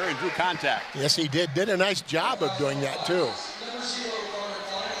hand, Jerry, and drew contact. Yes, he did. Did a nice job of doing that, too.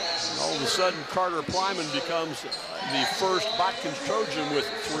 And all of a sudden, Carter Plyman becomes the first Botkins Trojan with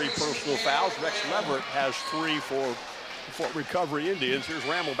 3 personal fouls. Rex Leverett has 3 for Fort Recovery Indians. Here's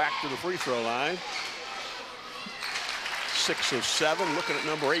Ramel back to the free throw line. 6 of 7. Looking at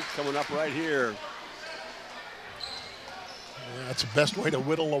number 8 coming up right here. Yeah, that's the best way to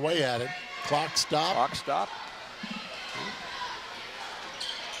whittle away at it. Clock stop. Clock stop.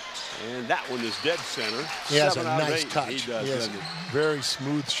 And that one is dead center. He has a nice touch. He does. He has a very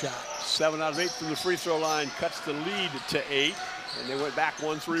smooth shot. 7 out of 8 from the free throw line. Cuts the lead to 8. And they went back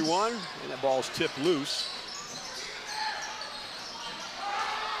 1-3-1. And that ball's tipped loose.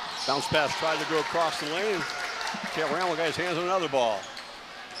 Bounce pass tried to go across the lane. Cale Ramel got his hands on another ball.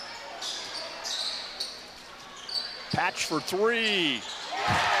 Patch for 3.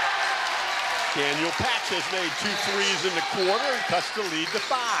 Daniel Patch has made 2 threes in the quarter and cuts the lead to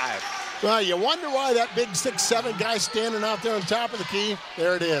 5. Well, you wonder why that big 6'7" guy standing out there on top of the key.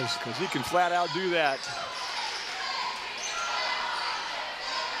 There it is. Because he can flat out do that.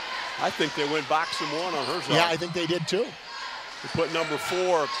 I think they went box and 1 on Herzog. Yeah, I think they did too. They put number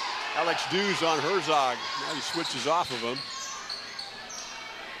 4, Alex Dews, on Herzog. Now he switches off of him.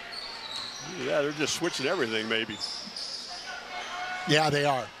 Yeah, they're just switching everything, maybe. Yeah, they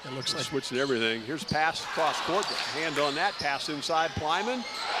are. It looks like switching everything. Here's pass across court. Hand on that. Pass inside Plyman.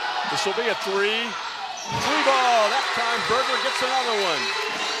 This will be a 3. Free ball. That time Berger gets another one.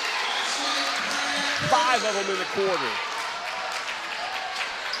 5 of them in the quarter.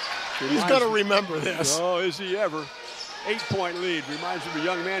 He's going to remember this. Oh, is he ever. 8-point lead. Reminds me of a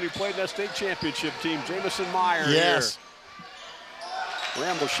young man who played in that state championship team, Jamison Meyer. Yes. Here.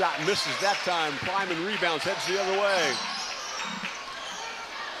 Ramble shot misses that time. Kleiman rebounds, heads the other way.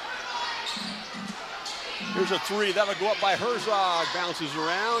 Here's a 3. That'll go up by Herzog. Bounces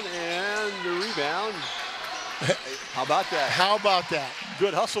around, and the rebound. How about that? How about that?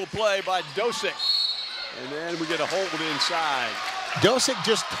 Good hustle play by Dosick. And then we get a hold inside. Dosick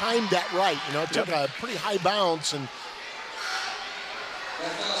just timed that right. You know, it took a pretty high bounce. And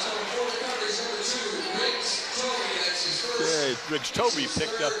Riggs Toby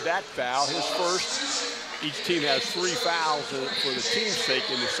picked up that foul, his first. Each team has 3 fouls for the team's sake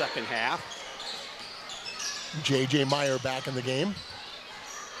in the second half. J.J. Meyer back in the game.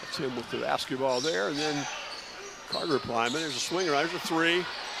 That's him with the basketball there. And then Carter Kleiman. There's a swinger. There's a 3.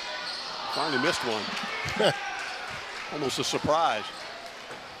 Finally missed one. Almost a surprise.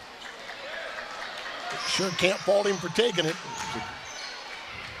 Sure can't fault him for taking it.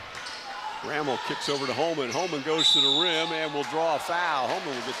 Ramel kicks over to Holman. Holman goes to the rim and will draw a foul. Holman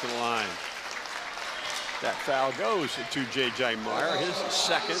will get to the line. That foul goes to J.J. Meyer, his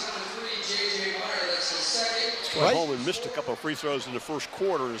second. Right. Holman missed a couple of free throws in the first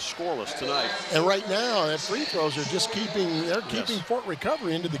quarter and is scoreless tonight. And right now, that free throws are just keeping Fort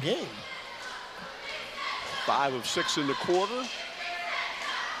Recovery into the game. 5 of 6 in the quarter.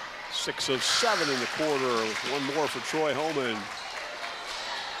 6 of 7 in the quarter. One more for Troy Holman.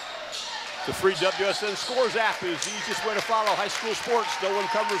 The free WSN Scores app is the easiest way to follow high school sports. No one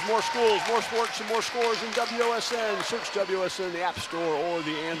covers more schools, more sports, and more scores than WSN. Search WSN in the App Store or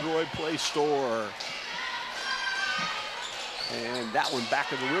the Android Play Store. And that one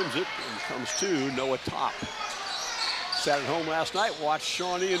back of the rims it and comes to Noah Top. Sat at home last night, watched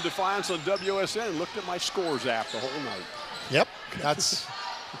Shawnee in Defiance on WSN, and looked at my Scores app the whole night. Yep, that's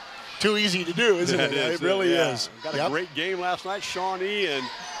too easy to do, isn't it? It really is. Got a great game last night, Shawnee and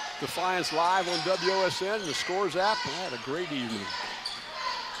Defiance live on WSN, the Scores app. I had a great evening.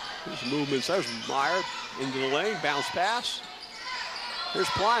 There's movements. There's Meyer into the lane, bounce pass. Here's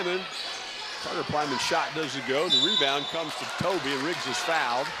Kleiman. Carter Kleiman's shot doesn't go. The rebound comes to Toby, and Riggs is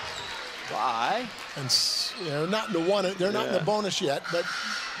fouled by. And not in the one. They're not in the bonus yet, but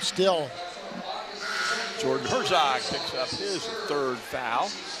still. Jordan Herzog picks up his 3rd foul.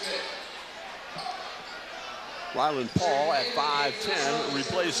 Ryland Paul at 5'10"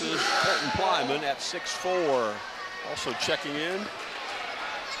 replaces Colton Kleiman at 6'4". Also checking in.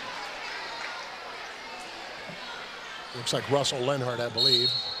 Looks like Russell Lenhart, I believe.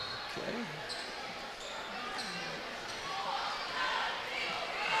 Okay.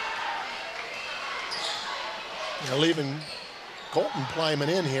 They're leaving Colton Kleiman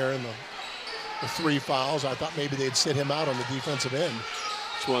in here in the 3 fouls. I thought maybe they'd sit him out on the defensive end.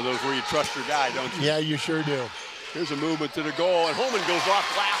 It's one of those where you trust your guy, don't you? Yeah, you sure do. Here's a movement to the goal, and Holman goes off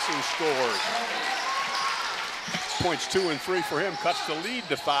glass and scores. Points 2 and 3 for him, cuts the lead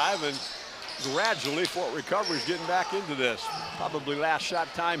to 5, and gradually Fort Recovery's getting back into this. Probably last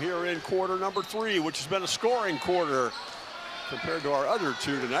shot time here in quarter number 3, which has been a scoring quarter compared to our other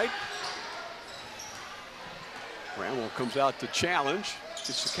 2 tonight. Ramel comes out to challenge,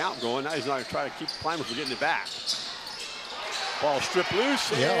 gets the count going. Now he's not going to try to keep Kleiman from getting it back. Ball stripped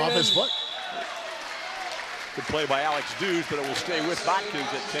loose. Yeah, off his foot. Good play by Alex Dews, but it will stay with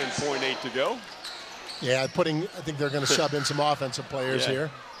Botkins at 10.8 to go. Yeah, I think they're going to sub in some offensive players here.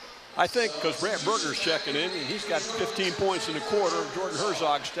 I think because Brant Berger's checking in, and he's got 15 points in the quarter. Jordan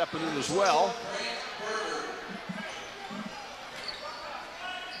Herzog stepping in as well.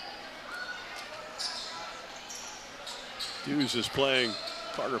 Dews is playing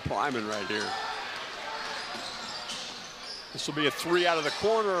Carter Kleiman right here. This will be a 3 out of the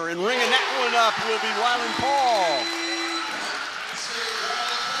corner, and ringing that one up will be Ryland Paul.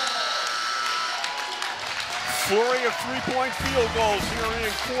 Flurry of 3-point field goals here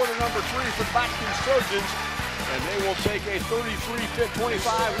in quarter number 3 for the Botkins Trojans, and they will take a 33-25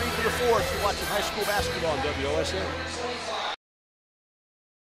 lead to the 4th. You're watching high school basketball on WSN.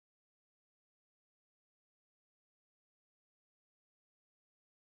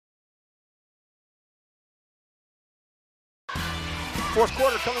 Fourth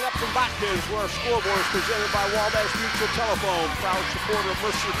quarter coming up from Botkins, where our scoreboard is presented by Wabash Mutual Telephone, proud supporter of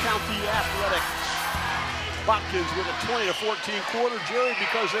Mercer County Athletics. Botkins with a 20-14 quarter, Jerry,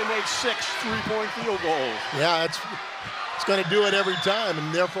 because they made 6 3-point field goals. Yeah, it's going to do it every time,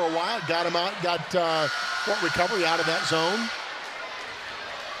 and there for a while got him out, got Fort Recovery out of that zone.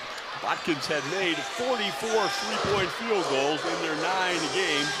 Botkins had made 44 3-point field goals in their 9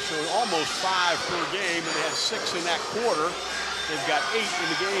 games, so almost 5 per game, and they had 6 in that quarter. They've got 8 in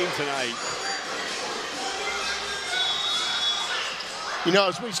the game tonight. You know,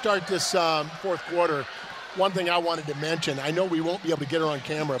 as we start this fourth quarter, one thing I wanted to mention, I know we won't be able to get her on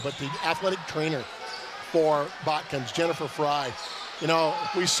camera, but the athletic trainer for Botkins, Jennifer Fry, you know,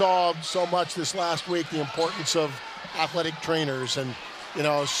 we saw so much this last week, the importance of athletic trainers, and you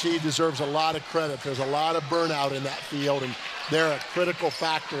know, she deserves a lot of credit. There's a lot of burnout in that field, and they're a critical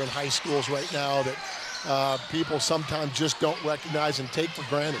factor in high schools right now that people sometimes just don't recognize and take for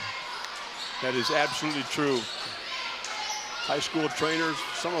granted. That is absolutely true. High school trainers,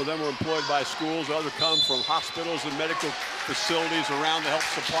 some of them are employed by schools, others come from hospitals and medical facilities around to help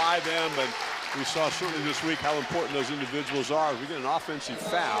supply them, but we saw certainly this week how important those individuals are. We get an offensive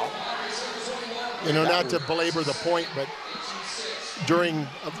foul. You know, not to belabor the point, but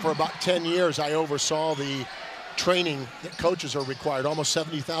for about 10 years, I oversaw the training that coaches are required, almost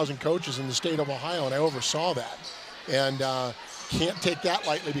 70,000 coaches in the state of Ohio, and I oversaw that. And can't take that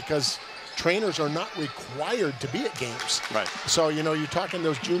lightly because trainers are not required to be at games. Right. So, you know, you're talking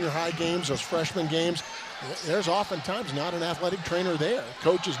those junior high games, those freshman games, there's oftentimes not an athletic trainer there.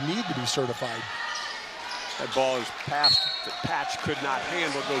 Coaches need to be certified. That ball is passed that Patch could not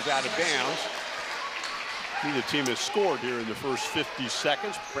handle, goes out of bounds. Neither team has scored here in the first 50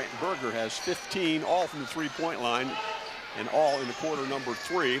 seconds. Brant Berger has 15, all from the three-point line, and all in the quarter number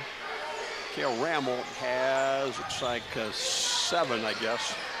 3. Kale Rammel has, looks like 7, I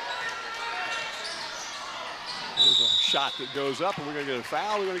guess. There's a shot that goes up, and we're going to get a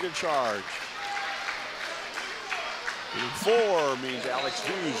foul. We're going to get a charge. And 4 means Alex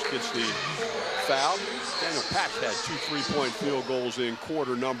Hughes gets the foul. Daniel Patch had 2 3-point field goals in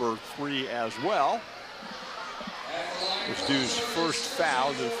quarter number 3 as well. It's Hughes' first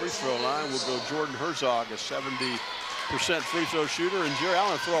foul to the free throw line will go Jordan Herzog, a 70% free throw shooter. And Jerry, I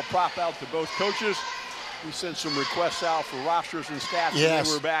want to throw a prop out to both coaches. We sent some requests out for rosters and stats, yes, and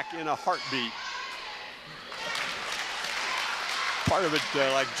they were back in a heartbeat. Part of it,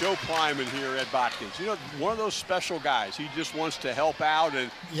 like Joe Plyman here at Botkins. You know, one of those special guys. He just wants to help out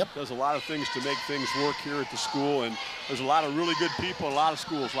and does a lot of things to make things work here at the school. And there's a lot of really good people in a lot of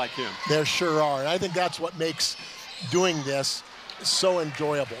schools like him. There sure are. And I think that's what makes doing this so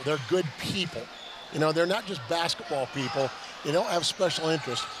enjoyable. They're good people. You know, they're not just basketball people. They don't have special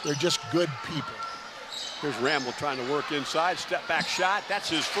interests. They're just good people. Here's Rammel trying to work inside. Step back shot. That's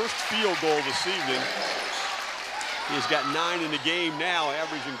his first field goal this evening. He's got 9 in the game now,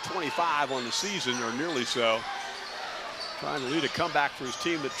 averaging 25 on the season, or nearly so. Trying to lead a comeback for his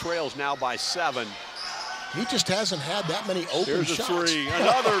team that trails now by 7. He just hasn't had that many open shots. Here's a 3,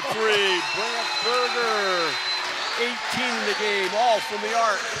 another 3. Brant Berger, 18 in the game, all from the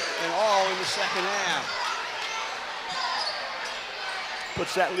arc, and all in the second half.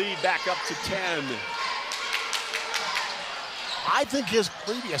 Puts that lead back up to 10. I think his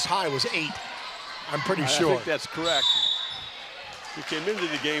previous high was 8. I'm pretty sure. I think that's correct. He came into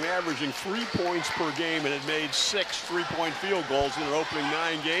the game averaging 3 points per game and had made 6 3-point field goals in their opening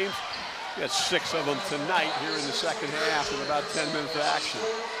 9 games. He had 6 of them tonight here in the second half with about 10 minutes of action.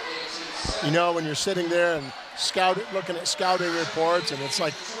 You know, when you're sitting there and looking at scouting reports, and it's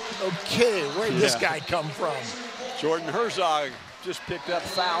like, okay, where did this guy come from? Jordan Herzog just picked up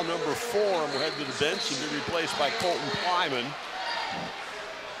foul number 4 and will head to the bench and be replaced by Colton Plyman.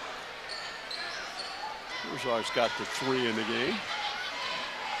 Herzog's got the 3 in the game.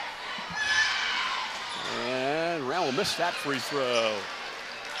 And Rammel missed that free throw.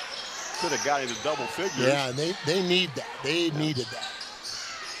 Could have got into double figures. Yeah, and they need that. They needed that.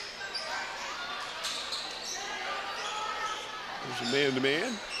 There's a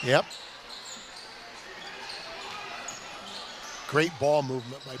man-to-man. Yep. Great ball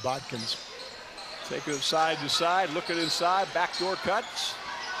movement by Botkins. Taking it side to side, looking inside, backdoor cuts.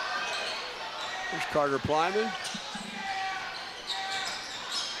 Here's Carter Plyman.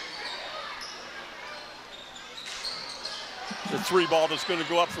 The 3 ball that's going to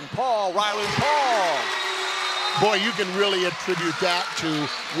go up from Paul, Ryland Paul. Boy, you can really attribute that to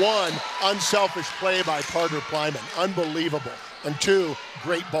 1, unselfish play by Carter Plyman. Unbelievable. And 2,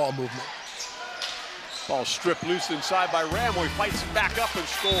 great ball movement. Ball stripped loose inside by Rammel. He fights it back up and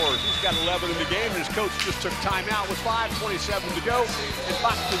scores. He's got 11 in the game, and his coach just took timeout with 5:27 to go. And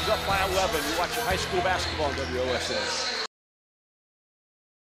Botkins up by 11. You're watching high school basketball on WOSN.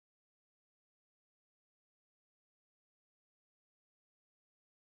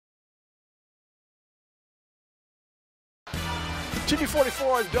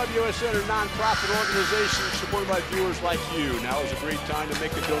 TV44 and WSN are nonprofit organizations supported by viewers like you. Now is a great time to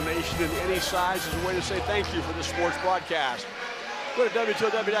make a donation in any size as a way to say thank you for this sports broadcast. Go to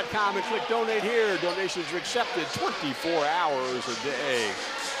WTOW.com and click donate here. Donations are accepted 24 hours a day.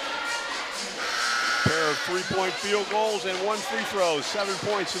 Pair of three-point field goals and one free throw. 7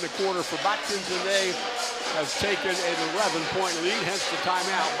 points in the quarter for Botkins, and they have taken an 11-point lead, hence the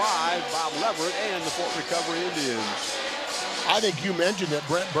timeout by Bob Leverett and the Fort Recovery Indians. I think you mentioned that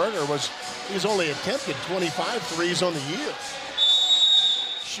Brent Berger he's only attempted 25 threes on the year.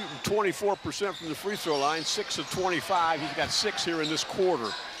 Shooting 24% from the free throw line, 6 of 25. He's got 6 here in this quarter,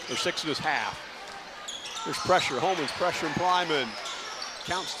 or 6 in this half. There's pressure, Holman's pressure and Plyman.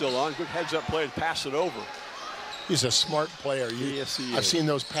 Count still on, good heads-up play to pass it over. He's a smart player. Yes, he is. I've seen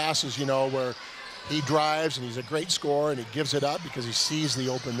those passes, where he drives and he's a great scorer and he gives it up because he sees the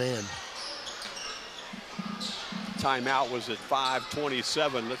open man. Timeout was at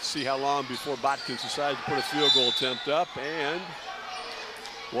 5:27. Let's see how long before Botkins decides to put a field goal attempt up. And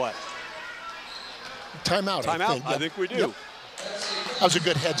what? Timeout. I think we do. Yep. That was a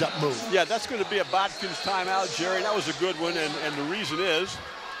good heads-up move. Yeah, that's going to be a Botkins timeout, Jerry. That was a good one, and the reason is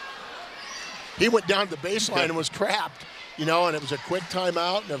he went down to the baseline and was trapped, and it was a quick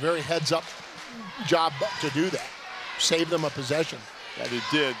timeout and a very heads-up job to do that. Save them a possession. That it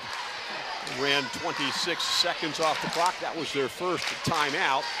did. Ran 26 seconds off the clock. That was their first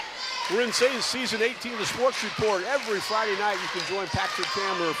timeout. We're in season 18 of the Sports Report. Every Friday night you can join Patrick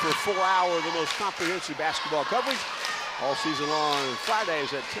Cameron for a full hour of the most comprehensive basketball coverage all season long.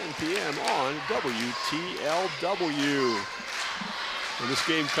 Fridays at 10 p.m. on WTLW. When this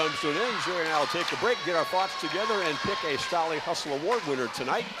game comes to an end, Jerry and I will take a break, get our thoughts together, and pick a Stolly Hustle Award winner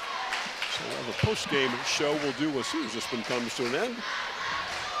tonight. So we'll have a post-game show we'll do as soon as this one comes to an end.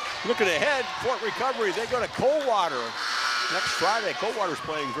 Looking ahead, Fort Recovery, they go to Coldwater next Friday. Coldwater's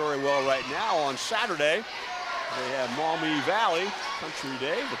playing very well right now. On Saturday, they have Maumee Valley Country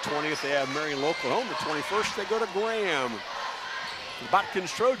Day. The 20th, they have Marion Local home. The 21st, they go to Graham. The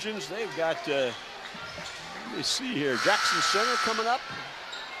Botkins Trojans, they've got, let me see here, Jackson Center coming up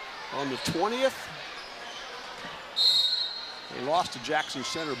on the 20th. They lost to Jackson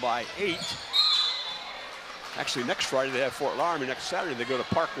Center by 8. Actually, next Friday, they have Fort Laramie. Next Saturday, they go to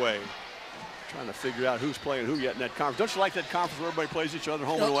Parkway. Trying to figure out who's playing who yet in that conference. Don't you like that conference where everybody plays each other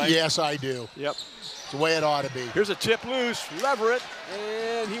home and away? Yes, I do. Yep. It's the way it ought to be. Here's a tip loose. Leverett,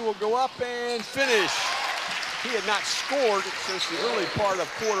 and he will go up and finish. He had not scored since the early part of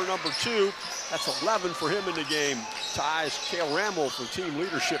quarter number 2. That's 11 for him in the game. Ties Cale Ramel for team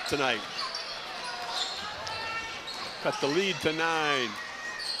leadership tonight. Cut the lead to 9.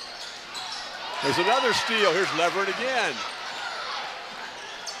 There's another steal. Here's Leverett again.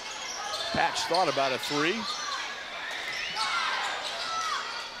 Patch thought about a 3.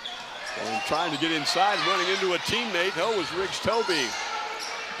 And trying to get inside, running into a teammate. Oh, was Riggs Toby.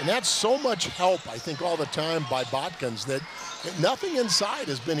 And that's so much help, I think, all the time by Botkins that nothing inside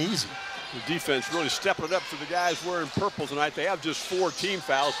has been easy. The defense really stepping it up for the guys wearing purple tonight. They have just 4 team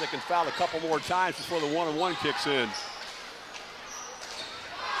fouls. They can foul a couple more times before the 1-on-1 kicks in.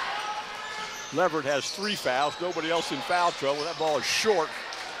 Leverett has 3 fouls. Nobody else in foul trouble. That ball is short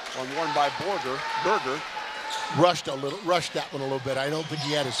on one by Berger. Rushed that one a little bit. I don't think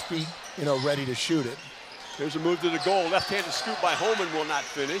he had his feet, ready to shoot it. There's a move to the goal. Left-handed scoop by Holman will not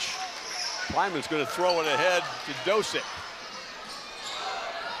finish. Plyman's going to throw it ahead to Dosick.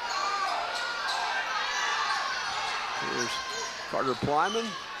 Here's Carter Plyman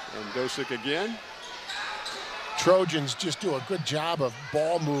and Dosick again. Trojans just do a good job of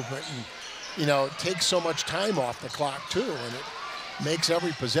ball movement and, take so much time off the clock too, and it makes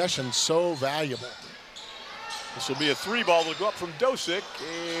every possession so valuable. This will be a 3 ball. Will go up from Dosick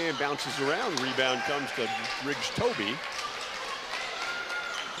and bounces around. Rebound comes to Riggs Toby. Here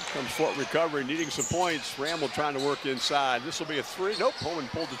comes Fort Recovery needing some points. Ramel trying to work inside. This will be a 3. Nope, Holman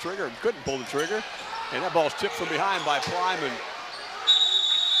pulled the trigger and couldn't pull the trigger. And that ball's tipped from behind by Plyman.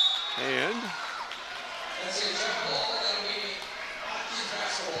 And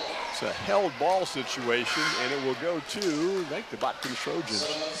it's a held ball situation, and it will go to, I think, the Botkins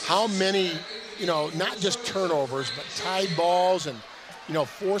Trojans. How many, not just turnovers, but tied balls and,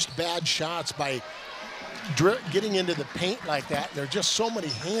 forced bad shots by getting into the paint like that. There are just so many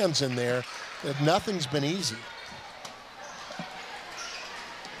hands in there that nothing's been easy.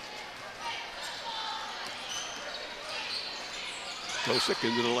 Dosick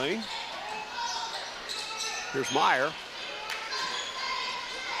into the lane. Here's Meyer.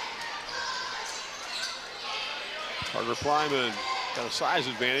 Carter Plyman got a size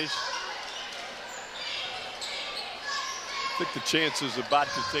advantage. think the chances of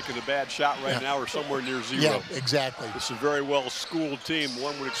Botkins taking a bad shot right now are somewhere near zero. Yeah, exactly. This is a very well-schooled team.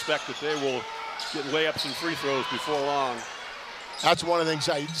 One would expect that they will get layups and free throws before long. That's one of the things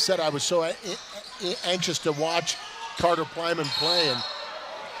I said. I was so anxious to watch Carter Plyman play, and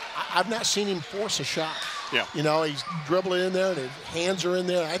I've not seen him force a shot. Yeah. You know, he's dribbling in there, and his hands are in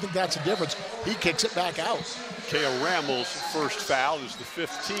there. I think that's the difference. He kicks it back out. K.O. Rammel's first foul is the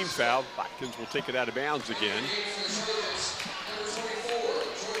 5th team foul. Botkins will take it out of bounds again.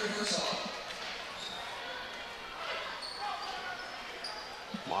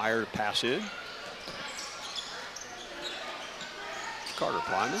 Meyer to pass in. Carter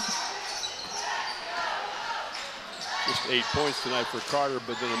Plyman. Just 8 points tonight for Carter,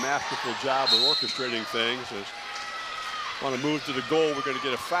 but did a masterful job of orchestrating things. Want to move to the goal, we're going to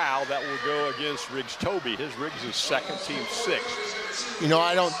get a foul. That will go against Riggs-Toby. His Riggs is second, team 6th. You know,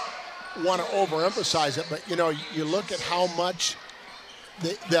 I don't want to overemphasize it, but, you know, you look at how much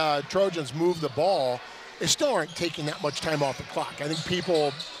the Trojans move the ball, they still aren't taking that much time off the clock. I think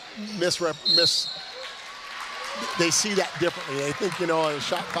people they see that differently. They think, you know, a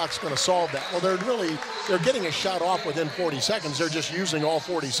shot clock's going to solve that. Well, they're getting a shot off within 40 seconds. They're just using all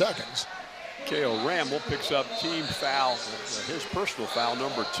 40 seconds. K.O. Rammel picks up team foul, his personal foul,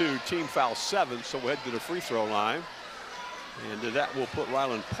 number 2, team foul 7, so we'll head to the free throw line. And that will put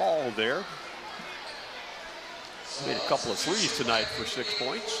Ryland Paul there. Made a couple of threes tonight for 6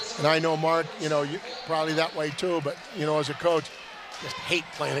 points. And I know, Mark, you know, you're probably that way too, but, you know, as a coach, just hate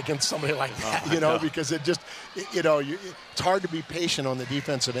playing against somebody like that, you know, because it just, you know, it's hard to be patient on the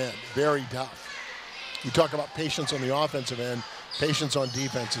defensive end. Very tough. You talk about patience on the offensive end, patience on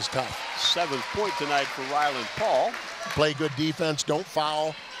defense is tough. 7th point tonight for Ryland Paul. Play good defense, don't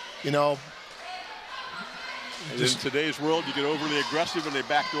foul, you know. And in today's world, you get overly aggressive and they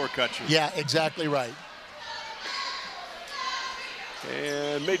backdoor cut you. Yeah, exactly right.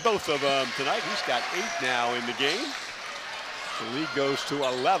 And made both of them tonight. He's got 8 now in the game. The lead goes to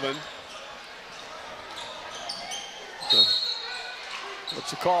 11.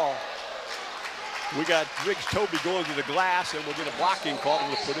 What's the call? We got Riggs-Toby going to the glass, and we'll get a blocking call and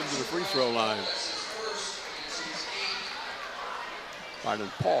we'll put him to the free throw line.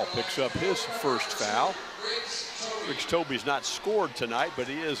 Ryland Paul picks up his first foul. Riggs-Toby's not scored tonight, but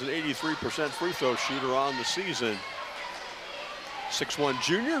he is an 83% free throw shooter on the season. 6'1"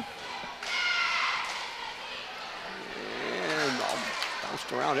 junior. And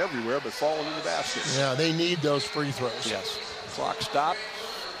bounced around everywhere, but falling in the basket. Yeah, they need those free throws. Yes. Clock stop.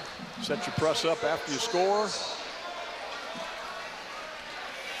 Set your press up after you score.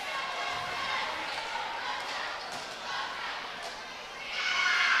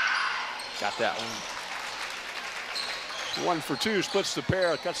 Got that one. 1 for 2, splits the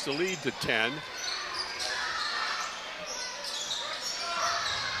pair, cuts the lead to 10.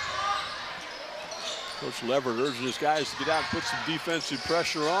 Coach Leverett urging his guys to get out and put some defensive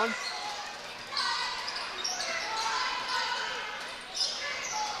pressure on.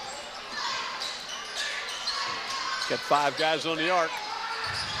 Got 5 guys on the arc.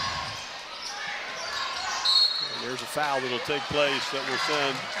 And there's a foul that'll take place that will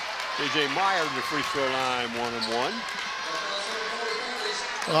send J.J. Meyer to the free throw line, 1-and-1.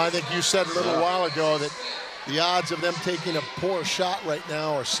 Well, I think you said a little while ago that the odds of them taking a poor shot right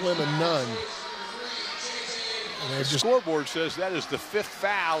now are slim and none. The scoreboard says that is the 5th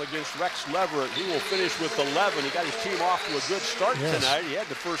foul against Rex Leverett. He will finish with 11. He got his team off to a good start tonight. He had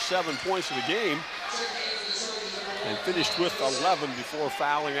the first 7 points of the game and finished with 11 before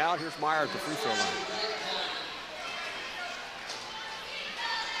fouling out. Here's Meyer at the free throw line.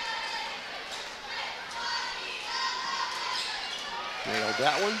 Nailed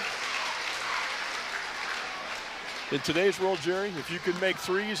that one. In today's world, Jerry, if you can make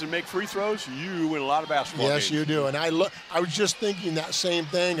threes and make free throws, you win a lot of basketball games. Yes, you do. And I was just thinking that same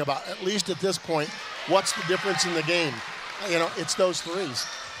thing about, at least at this point, what's the difference in the game? You know, it's those threes.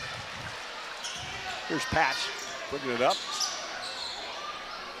 Here's Patch putting it up.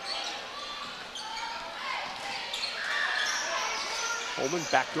 Holman,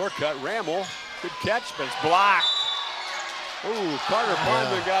 backdoor cut. Rammel, good catch, but it's blocked. Ooh, Carter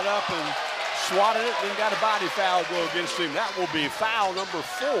Plyman got up and swatted it, then got a body foul go against him. That will be foul number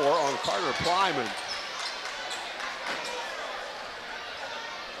 4 on Carter Plyman.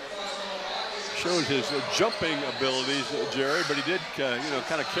 Showed his jumping abilities, Jerry, but he did,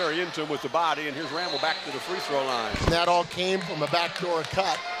 kind of carry into him with the body. And here's Rammel back to the free throw line. And that all came from a backdoor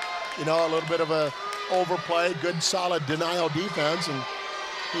cut. You know, a little bit of a overplay, good solid denial defense, and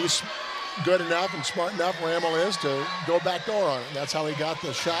he's good enough and smart enough, Rammel is, to go backdoor on it. That's how he got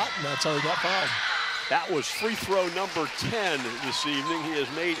the shot, and that's how he got fouled. That was free throw number 10 this evening. He has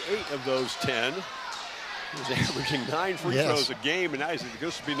made 8 of those 10. He's averaging 9 free throws a game, and now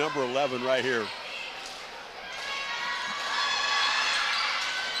this would be number 11 right here.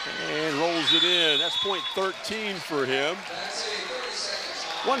 And rolls it in. That's point 13 for him.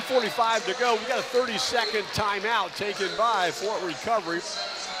 1:45 to go. We got a 30-second timeout taken by Fort Recovery.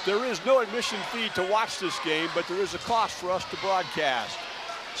 There is no admission fee to watch this game, but there is a cost for us to broadcast.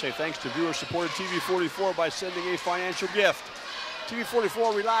 Say thanks to viewer-supported TV44 by sending a financial gift.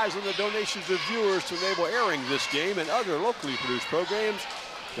 TV44 relies on the donations of viewers to enable airing this game and other locally produced programs.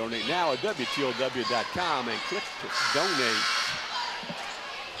 Donate now at WTOW.com and click to donate.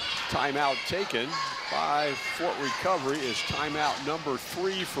 Timeout taken by Fort Recovery is timeout number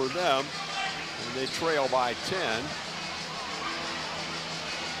 3 for them, and they trail by 10.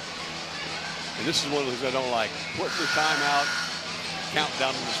 And this is one of the things I don't like. Putting the timeout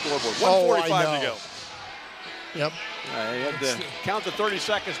countdown on the scoreboard. 1:45 to go. Yep. You had to count the 30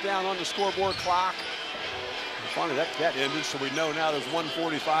 seconds down on the scoreboard clock. And finally, that ended, so we know now there's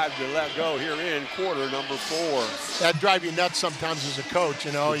 1:45 to let go here in quarter number 4. That drives you nuts sometimes as a coach,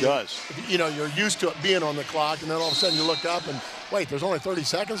 you know. It does. You know, you're used to it being on the clock, and then all of a sudden you look up and, wait, there's only 30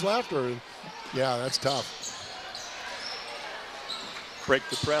 seconds left? Or, yeah, that's tough. Break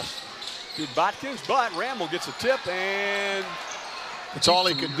the press. Did Botkins, but Ramel gets a tip, and it's all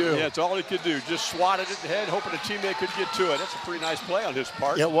he could do. Yeah, it's all he could do. Just swatted it ahead, hoping a teammate could get to it. That's a pretty nice play on his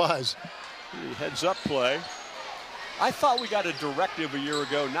part. It was. Heads up play. I thought we got a directive a year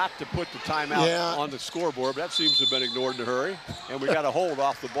ago not to put the timeout on the scoreboard, but that seems to have been ignored in a hurry. And we got a hold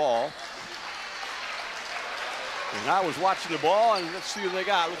off the ball. And I was watching the ball, and let's see what they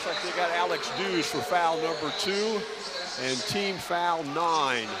got. Looks like they got Alex Dews for foul number 2 and team foul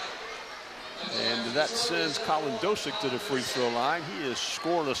 9. And that sends Colin Dosick to the free throw line. He is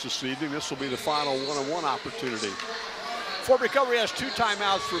scoreless this evening. This will be the final one-on-one opportunity. Fort Recovery has 2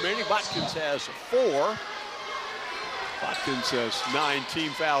 timeouts remaining. Botkins has 4. Botkins has 9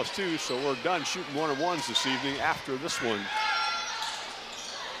 team fouls too, so we're done shooting one-on-ones this evening after this one.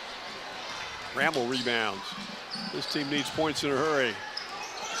 Ramel rebounds. This team needs points in a hurry.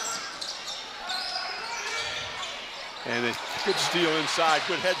 And a good steal inside.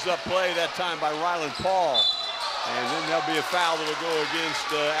 Good heads-up play that time by Ryland Paul. And then there'll be a foul that'll go against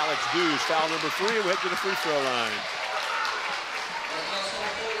Alex Dews. Foul number 3, and we head to the free throw line.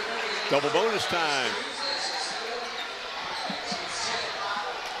 Double bonus time.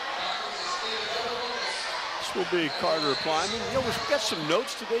 This will be Carter Plyman. You know, we've got some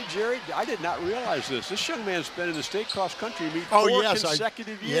notes today, Jerry. I did not realize this. This young man's been in the state cross country meet 4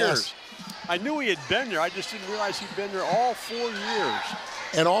 consecutive years. I knew he had been there. I just didn't realize he'd been there all 4 years.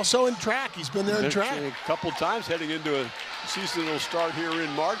 And also in track. He's been there in track. A couple times heading into a season that'll start here in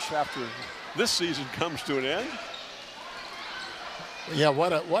March after this season comes to an end. Yeah,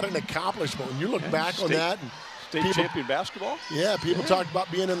 what an accomplishment. When you look back on that. And state champion basketball? Yeah, people talk about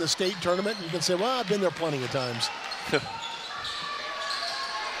being in the state tournament, and you can say, well, I've been there plenty of times.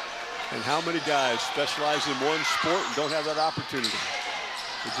 And how many guys specialize in one sport and don't have that opportunity?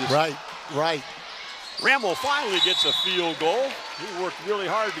 Right. Ramel finally gets a field goal. He worked really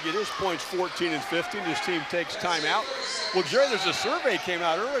hard to get his points 14 and 15. His team takes timeout. Well, Jerry, there's a survey came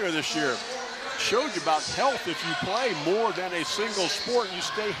out earlier this year. Showed you about health. If you play more than a single sport, you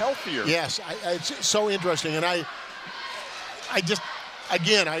stay healthier. Yes, it's so interesting. And I just,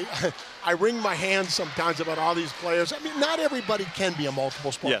 again, I wring my hands sometimes about all these players. I mean, not everybody can be a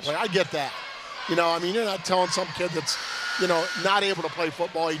multiple sport player. I get that. You know, I mean, you're not telling some kid that's, you know, not able to play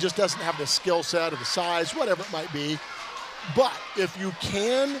football. He just doesn't have the skill set or the size, whatever it might be. But if you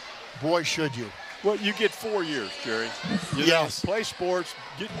can, boy, should you. Well, you get 4 years, Jerry. You know, play sports,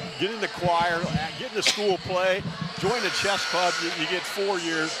 get in the choir, get in the school play, join a chess club. You get 4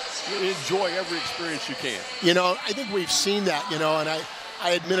 years. You enjoy every experience you can. You know, I think we've seen that, you know, and I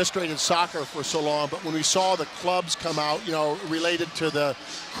administrated soccer for so long, but when we saw the clubs come out, you know, related to the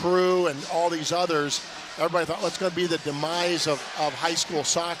crew and all these others, everybody thought, well, it's going to be the demise of high school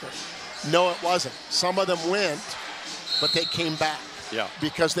soccer. No, it wasn't. Some of them went, but they came back. Yeah.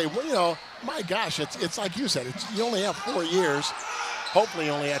 Because they, you know, my gosh, it's like you said, you only have 4 years. Hopefully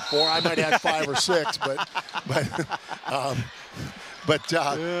you only had 4. I might have 5 or 6, but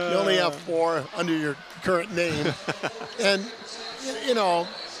you only have 4 under your current name. And, you know,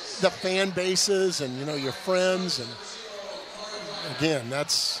 the fan bases and, you know, your friends. And, again,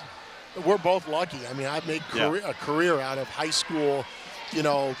 we're both lucky. I mean, I've made a career out of high school, you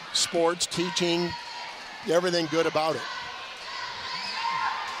know, sports, teaching, everything good about it.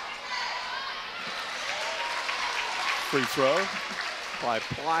 Free throw. by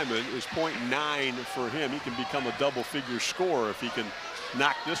Plyman is .9 for him. He can become a double-figure scorer if he can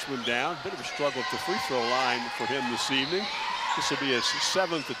knock this one down. Bit of a struggle at the free throw line for him this evening. This will be his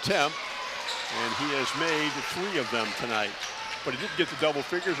 7th attempt, and he has made 3 of them tonight. But he did get the double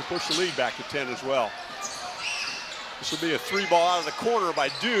figures and push the lead back to 10 as well. This will be a 3-ball out of the corner by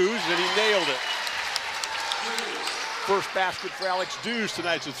Dews, and he nailed it. First basket for Alex Dews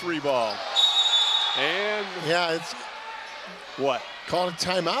tonight's a 3-ball. And yeah, it's what? Called a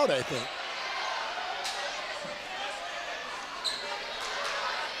timeout, I think.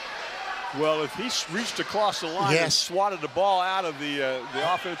 Well, if he reached across the line and swatted the ball out of the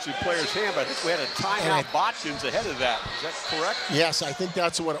offensive player's hand, but I think we had a timeout Botkins ahead of that. Is that correct? Yes, I think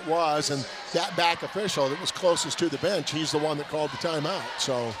that's what it was. And that back official that was closest to the bench, he's the one that called the timeout.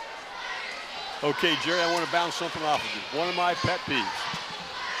 So, okay, Jerry, I want to bounce something off of you. One of my pet peeves.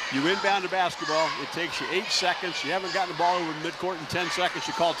 You inbound the basketball, it takes you 8 seconds. You haven't gotten the ball over midcourt in 10 seconds,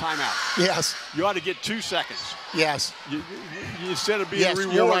 you call timeout. Yes. You ought to get 2 seconds. Yes. You instead of being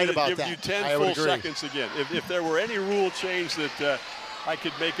rewarded, you're right about give that. you 10 full seconds again. If there were any rule change that I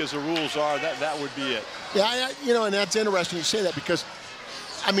could make as the rules are, that would be it. Yeah, you know, and that's interesting you say that because,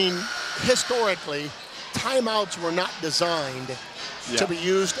 I mean, historically, timeouts were not designed to be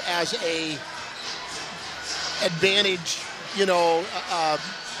used as a advantage, you know,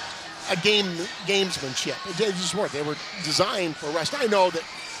 a gamesmanship. It just weren't. They were designed for rest. I know that,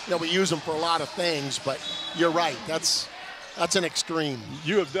 you know, we use them for a lot of things, but you're right. That's an extreme.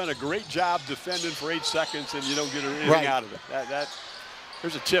 You have done a great job defending for 8 seconds, and you don't get anything out of it.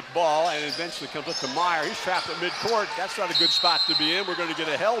 There's a tip ball, and eventually comes up to Meyer. He's trapped at midcourt. That's not a good spot to be in. We're going to get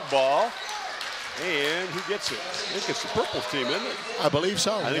a held ball, and who gets it? I think it's the Purples team, isn't it? I believe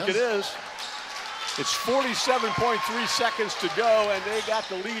so. I think it is. It's 47.3 seconds to go, and they got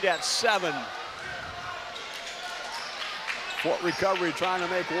the lead at 7. Fort Recovery trying to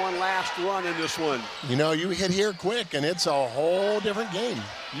make one last run in this one. You know, you hit here quick, and it's a whole different game.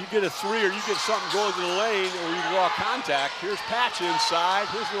 You get a 3 or you get something going to the lane, or you draw contact. Here's Patch inside.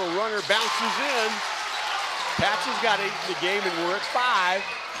 His little runner bounces in. Patch has got 8 in the game, and we're at 5.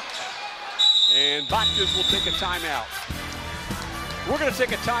 And Botkins will take a timeout. We're going to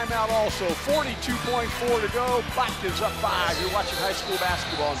take a timeout also. 42.4 to go. Botkins up 5. You're watching high school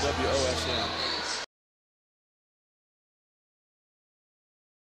basketball on WOSN.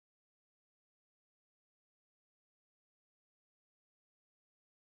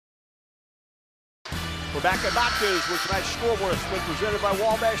 We're back at Botkins with tonight's scoreboard. It's been presented by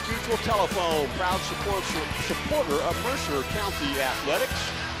Wabash Mutual Telephone, proud supporter of Mercer County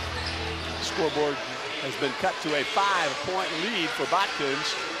Athletics. The scoreboard has been cut to a 5-point lead for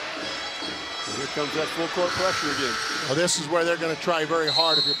Botkins. And here comes that full court pressure again. Well, this is where they're going to try very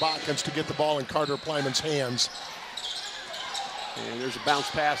hard if you're Botkins to get the ball in Carter Plyman's hands. And there's a bounce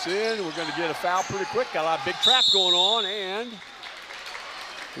pass in. We're going to get a foul pretty quick. Got a lot of big trap going on, and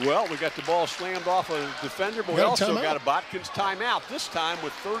well, we got the ball slammed off a defender, but we also got a Botkins timeout, this time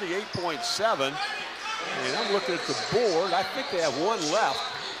with 38.7. And I'm looking at the board. I think they have one left,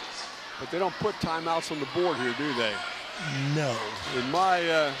 but they don't put timeouts on the board here, do they? No. In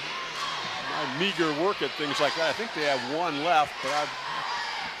my meager work at things like that, I think they have one left, but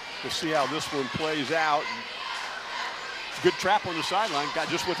we'll see how this one plays out. Good trap on the sideline, got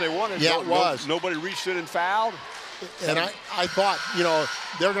just what they wanted. Yeah, it was. Nobody reached in and fouled. And I thought, you know,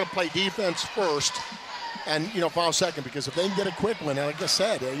 they're going to play defense first and, you know, foul second, because if they can get a quick one, and like I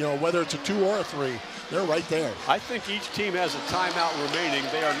said, you know, whether it's a 2 or a 3, they're right there. I think each team has a timeout remaining.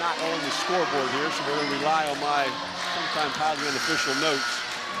 They are not on the scoreboard here, so we're going to rely on my sometimes highly unofficial notes.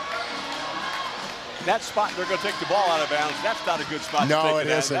 That spot, they're going to take the ball out of bounds. That's not a good spot to take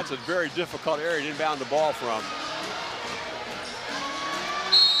it isn't. That's a very difficult area to inbound the ball from.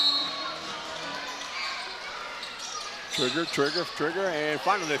 Trigger, and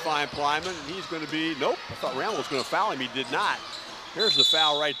finally they find Plyman, and he's going to be, nope, I thought Randall was going to foul him, he did not. Here's the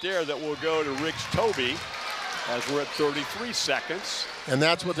foul right there that will go to Riggs Toby as we're at 33 seconds. And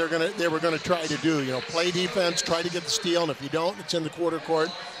that's what they were going to try to do, you know, play defense, try to get the steal, and if you don't, it's in the quarter court,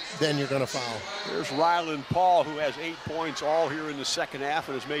 then you're going to foul. There's Ryland Paul, who has 8 points all here in the second half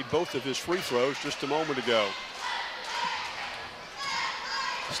and has made both of his free throws just a moment ago.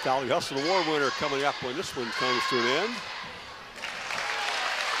 Stolly Hustle Award winner coming up when this one comes to an end.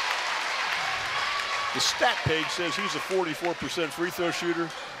 The stat page says he's a 44% free throw shooter.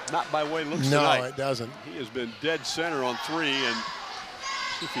 Not by way looks tonight. No, it doesn't. He has been dead center on 3, and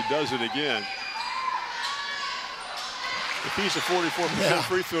see if he does it again. If he's a 44%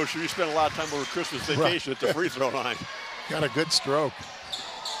 free throw shooter, he spent a lot of time over Christmas vacation at the free throw line. Got a good stroke.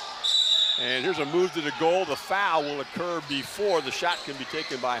 And here's a move to the goal. The foul will occur before the shot can be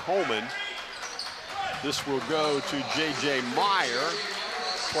taken by Holman. This will go to J.J. Meyer.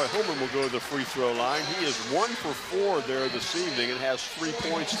 Troy Holman will go to the free throw line. He is 1 for 4 there this evening and has 3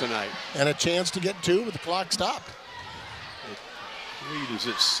 points tonight. And a chance to get 2 with the clock stopped. The lead is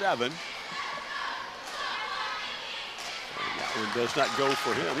at 7. And that one does not go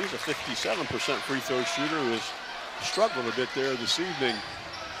for him. He's a 57% free throw shooter who has struggled a bit there this evening.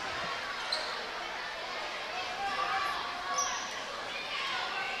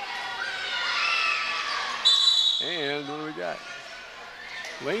 And what do we got?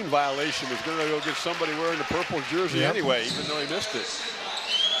 Lane violation. Was going to go get somebody wearing the purple jersey anyway, even though he missed it.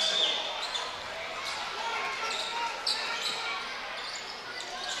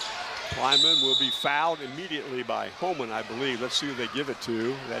 Kleiman will be fouled immediately by Holman, I believe. Let's see who they give it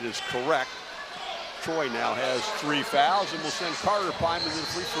to. That is correct. Troy now has 3 fouls and will send Carter Kleiman to the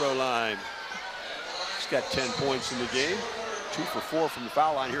free throw line. He's got 10 points in the game. 2 for 4 from the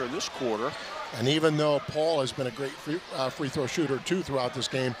foul line here in this quarter. And even though Paul has been a great free throw shooter too throughout this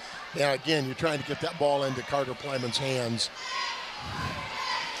game, again, you're trying to get that ball into Carter Kleiman's hands.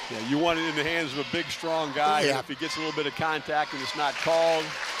 Yeah, you want it in the hands of a big, strong guy. Yeah. If he gets a little bit of contact and it's not called,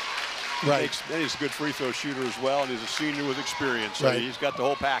 right. Then he's a good free throw shooter as well, and he's a senior with experience, so he's got the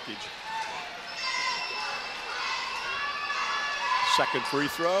whole package. Second free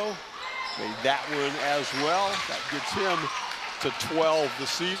throw, made that one as well. That gets him to 12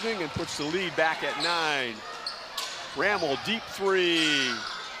 this evening and puts the lead back at 9. Rammel, deep 3.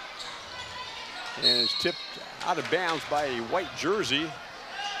 And it's tipped out of bounds by a white jersey.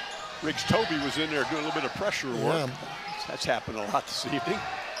 Riggs Toby was in there doing a little bit of pressure work. Yeah. That's happened a lot this evening.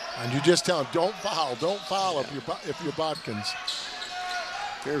 And you just tell him, don't foul if you're Botkins.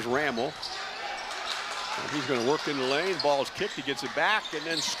 Here's Rammel. And he's going to work in the lane. Ball's kicked, he gets it back and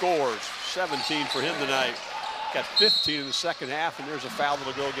then scores. 17 for him tonight. Got 15 in the second half, and there's a foul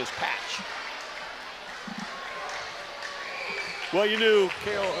that'll go against Patch. Well, you knew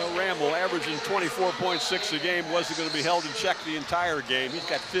Cale Rammel, averaging 24.6 a game, wasn't going to be held in check the entire game. He's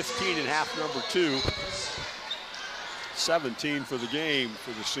got 15 in half number 2. 17 for the game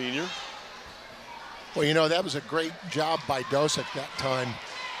for the senior. Well, that was a great job by Dosick that time.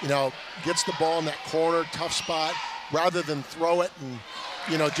 Gets the ball in that corner, tough spot, rather than throw it and,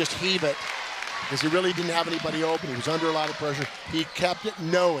 just heave it. Because he really didn't have anybody open. He was under a lot of pressure. He kept it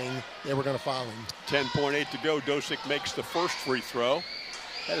knowing they were going to foul him. 10.8 to go. Dosick makes the first free throw.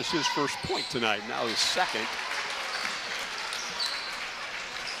 That is his first point tonight. Now his second.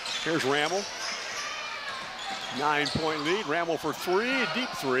 Here's Rammel. 9-point lead. Rammel for 3, deep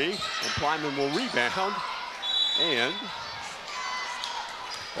 3. And Kleiman will rebound. And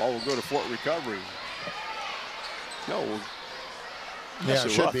ball will go to Fort Recovery. No. Yeah,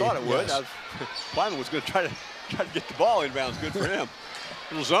 it should be. I thought it would. Yes. Kleiman was going to try to get the ball inbounds. Good for him.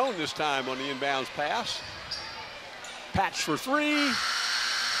 Little zone this time on the inbounds pass. Patch for 3.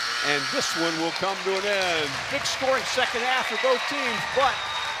 And this one will come to an end. Big scoring second half for both teams, but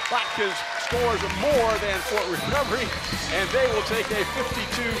Botkins scores more than Fort Recovery, and they will take a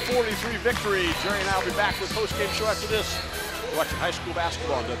 52-43 victory. Jerry and I will be back with post-game show after this. We're watching high school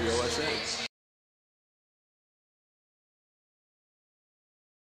basketball on WOSN.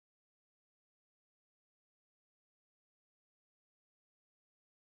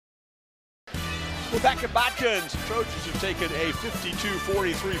 We're back at Botkins. Trojans have taken a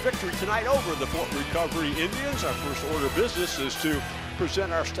 52-43 victory tonight over the Fort Recovery Indians. Our first order of business is to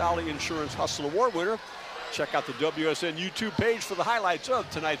present our Stolly Insurance Hustle Award winner. Check out the WSN YouTube page for the highlights of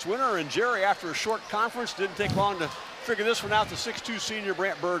tonight's winner. And Jerry, after a short conference, didn't take long to figure this one out, the 6'2 senior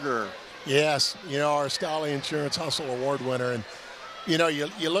Brant Berger. Yes, our Stolly Insurance Hustle Award winner. And,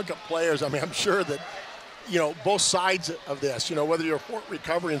 you look at players, I'm sure that, both sides of this, whether you're Fort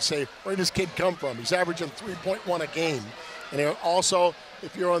Recovery and say, where did this kid come from? He's averaging 3.1 a game. And also,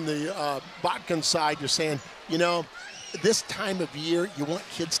 if you're on the Botkins side, you're saying, this time of year, you want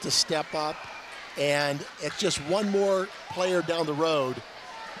kids to step up. And it's just one more player down the road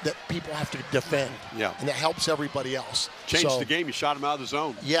that people have to defend. Yeah. And that helps everybody else. Changed the game. You shot him out of the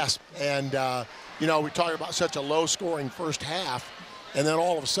zone. Yes. And, we talk about such a low-scoring first half. And then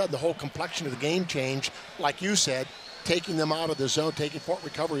all of a sudden, the whole complexion of the game changed, like you said, taking them out of the zone, taking Fort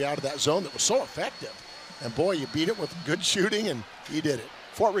Recovery out of that zone that was so effective. And, boy, you beat it with good shooting, and he did it.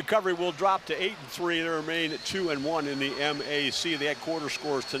 Fort Recovery will drop to 8-3. They remain at 2-1 in the MAC. They had quarter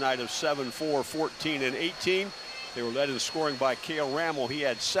scores tonight of 7-4, 14, and 18. They were led in scoring by Cale Rammel. He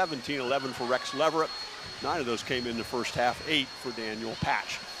had 17, 11 for Rex Leverett. 9 of those came in the first half, 8 for Daniel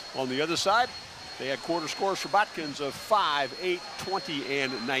Patch. On the other side, they had quarter scores for Botkins of 5, 8, 20,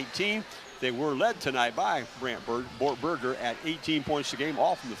 and 19. They were led tonight by Brant Berger at 18 points a game,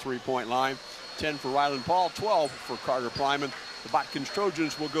 all from the three-point line. 10 for Ryland Paul, 12 for Carter Plyman. The Botkins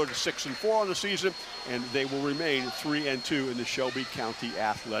Trojans will go to 6-4 on the season, and they will remain 3-2 in the Shelby County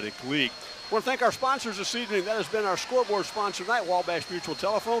Athletic League. I want to thank our sponsors this evening. That has been our scoreboard sponsor tonight, Wabash Mutual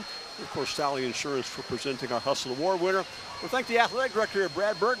Telephone, and of course, Sally Insurance for presenting our Hustle Award winner. We'll thank the athletic director here,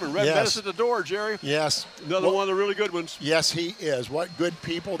 Brad Bergman. Red Menace at the door, Jerry. Yes. Another one of the really good ones. Yes, he is. What good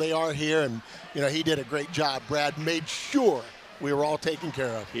people they are here, and he did a great job. Brad made sure we were all taken care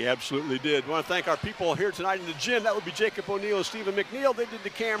of. He absolutely did. I want to thank our people here tonight in the gym. That would be Jacob O'Neill and Stephen McNeil. They did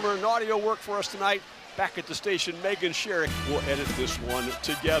the camera and audio work for us tonight. Back at the station, Megan Sherrick will edit this one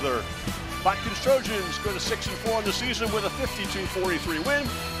together. Botkins Trojans go to 6-4 on the season with a 52-43 win.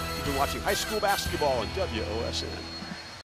 You've been watching high school basketball on WOSN.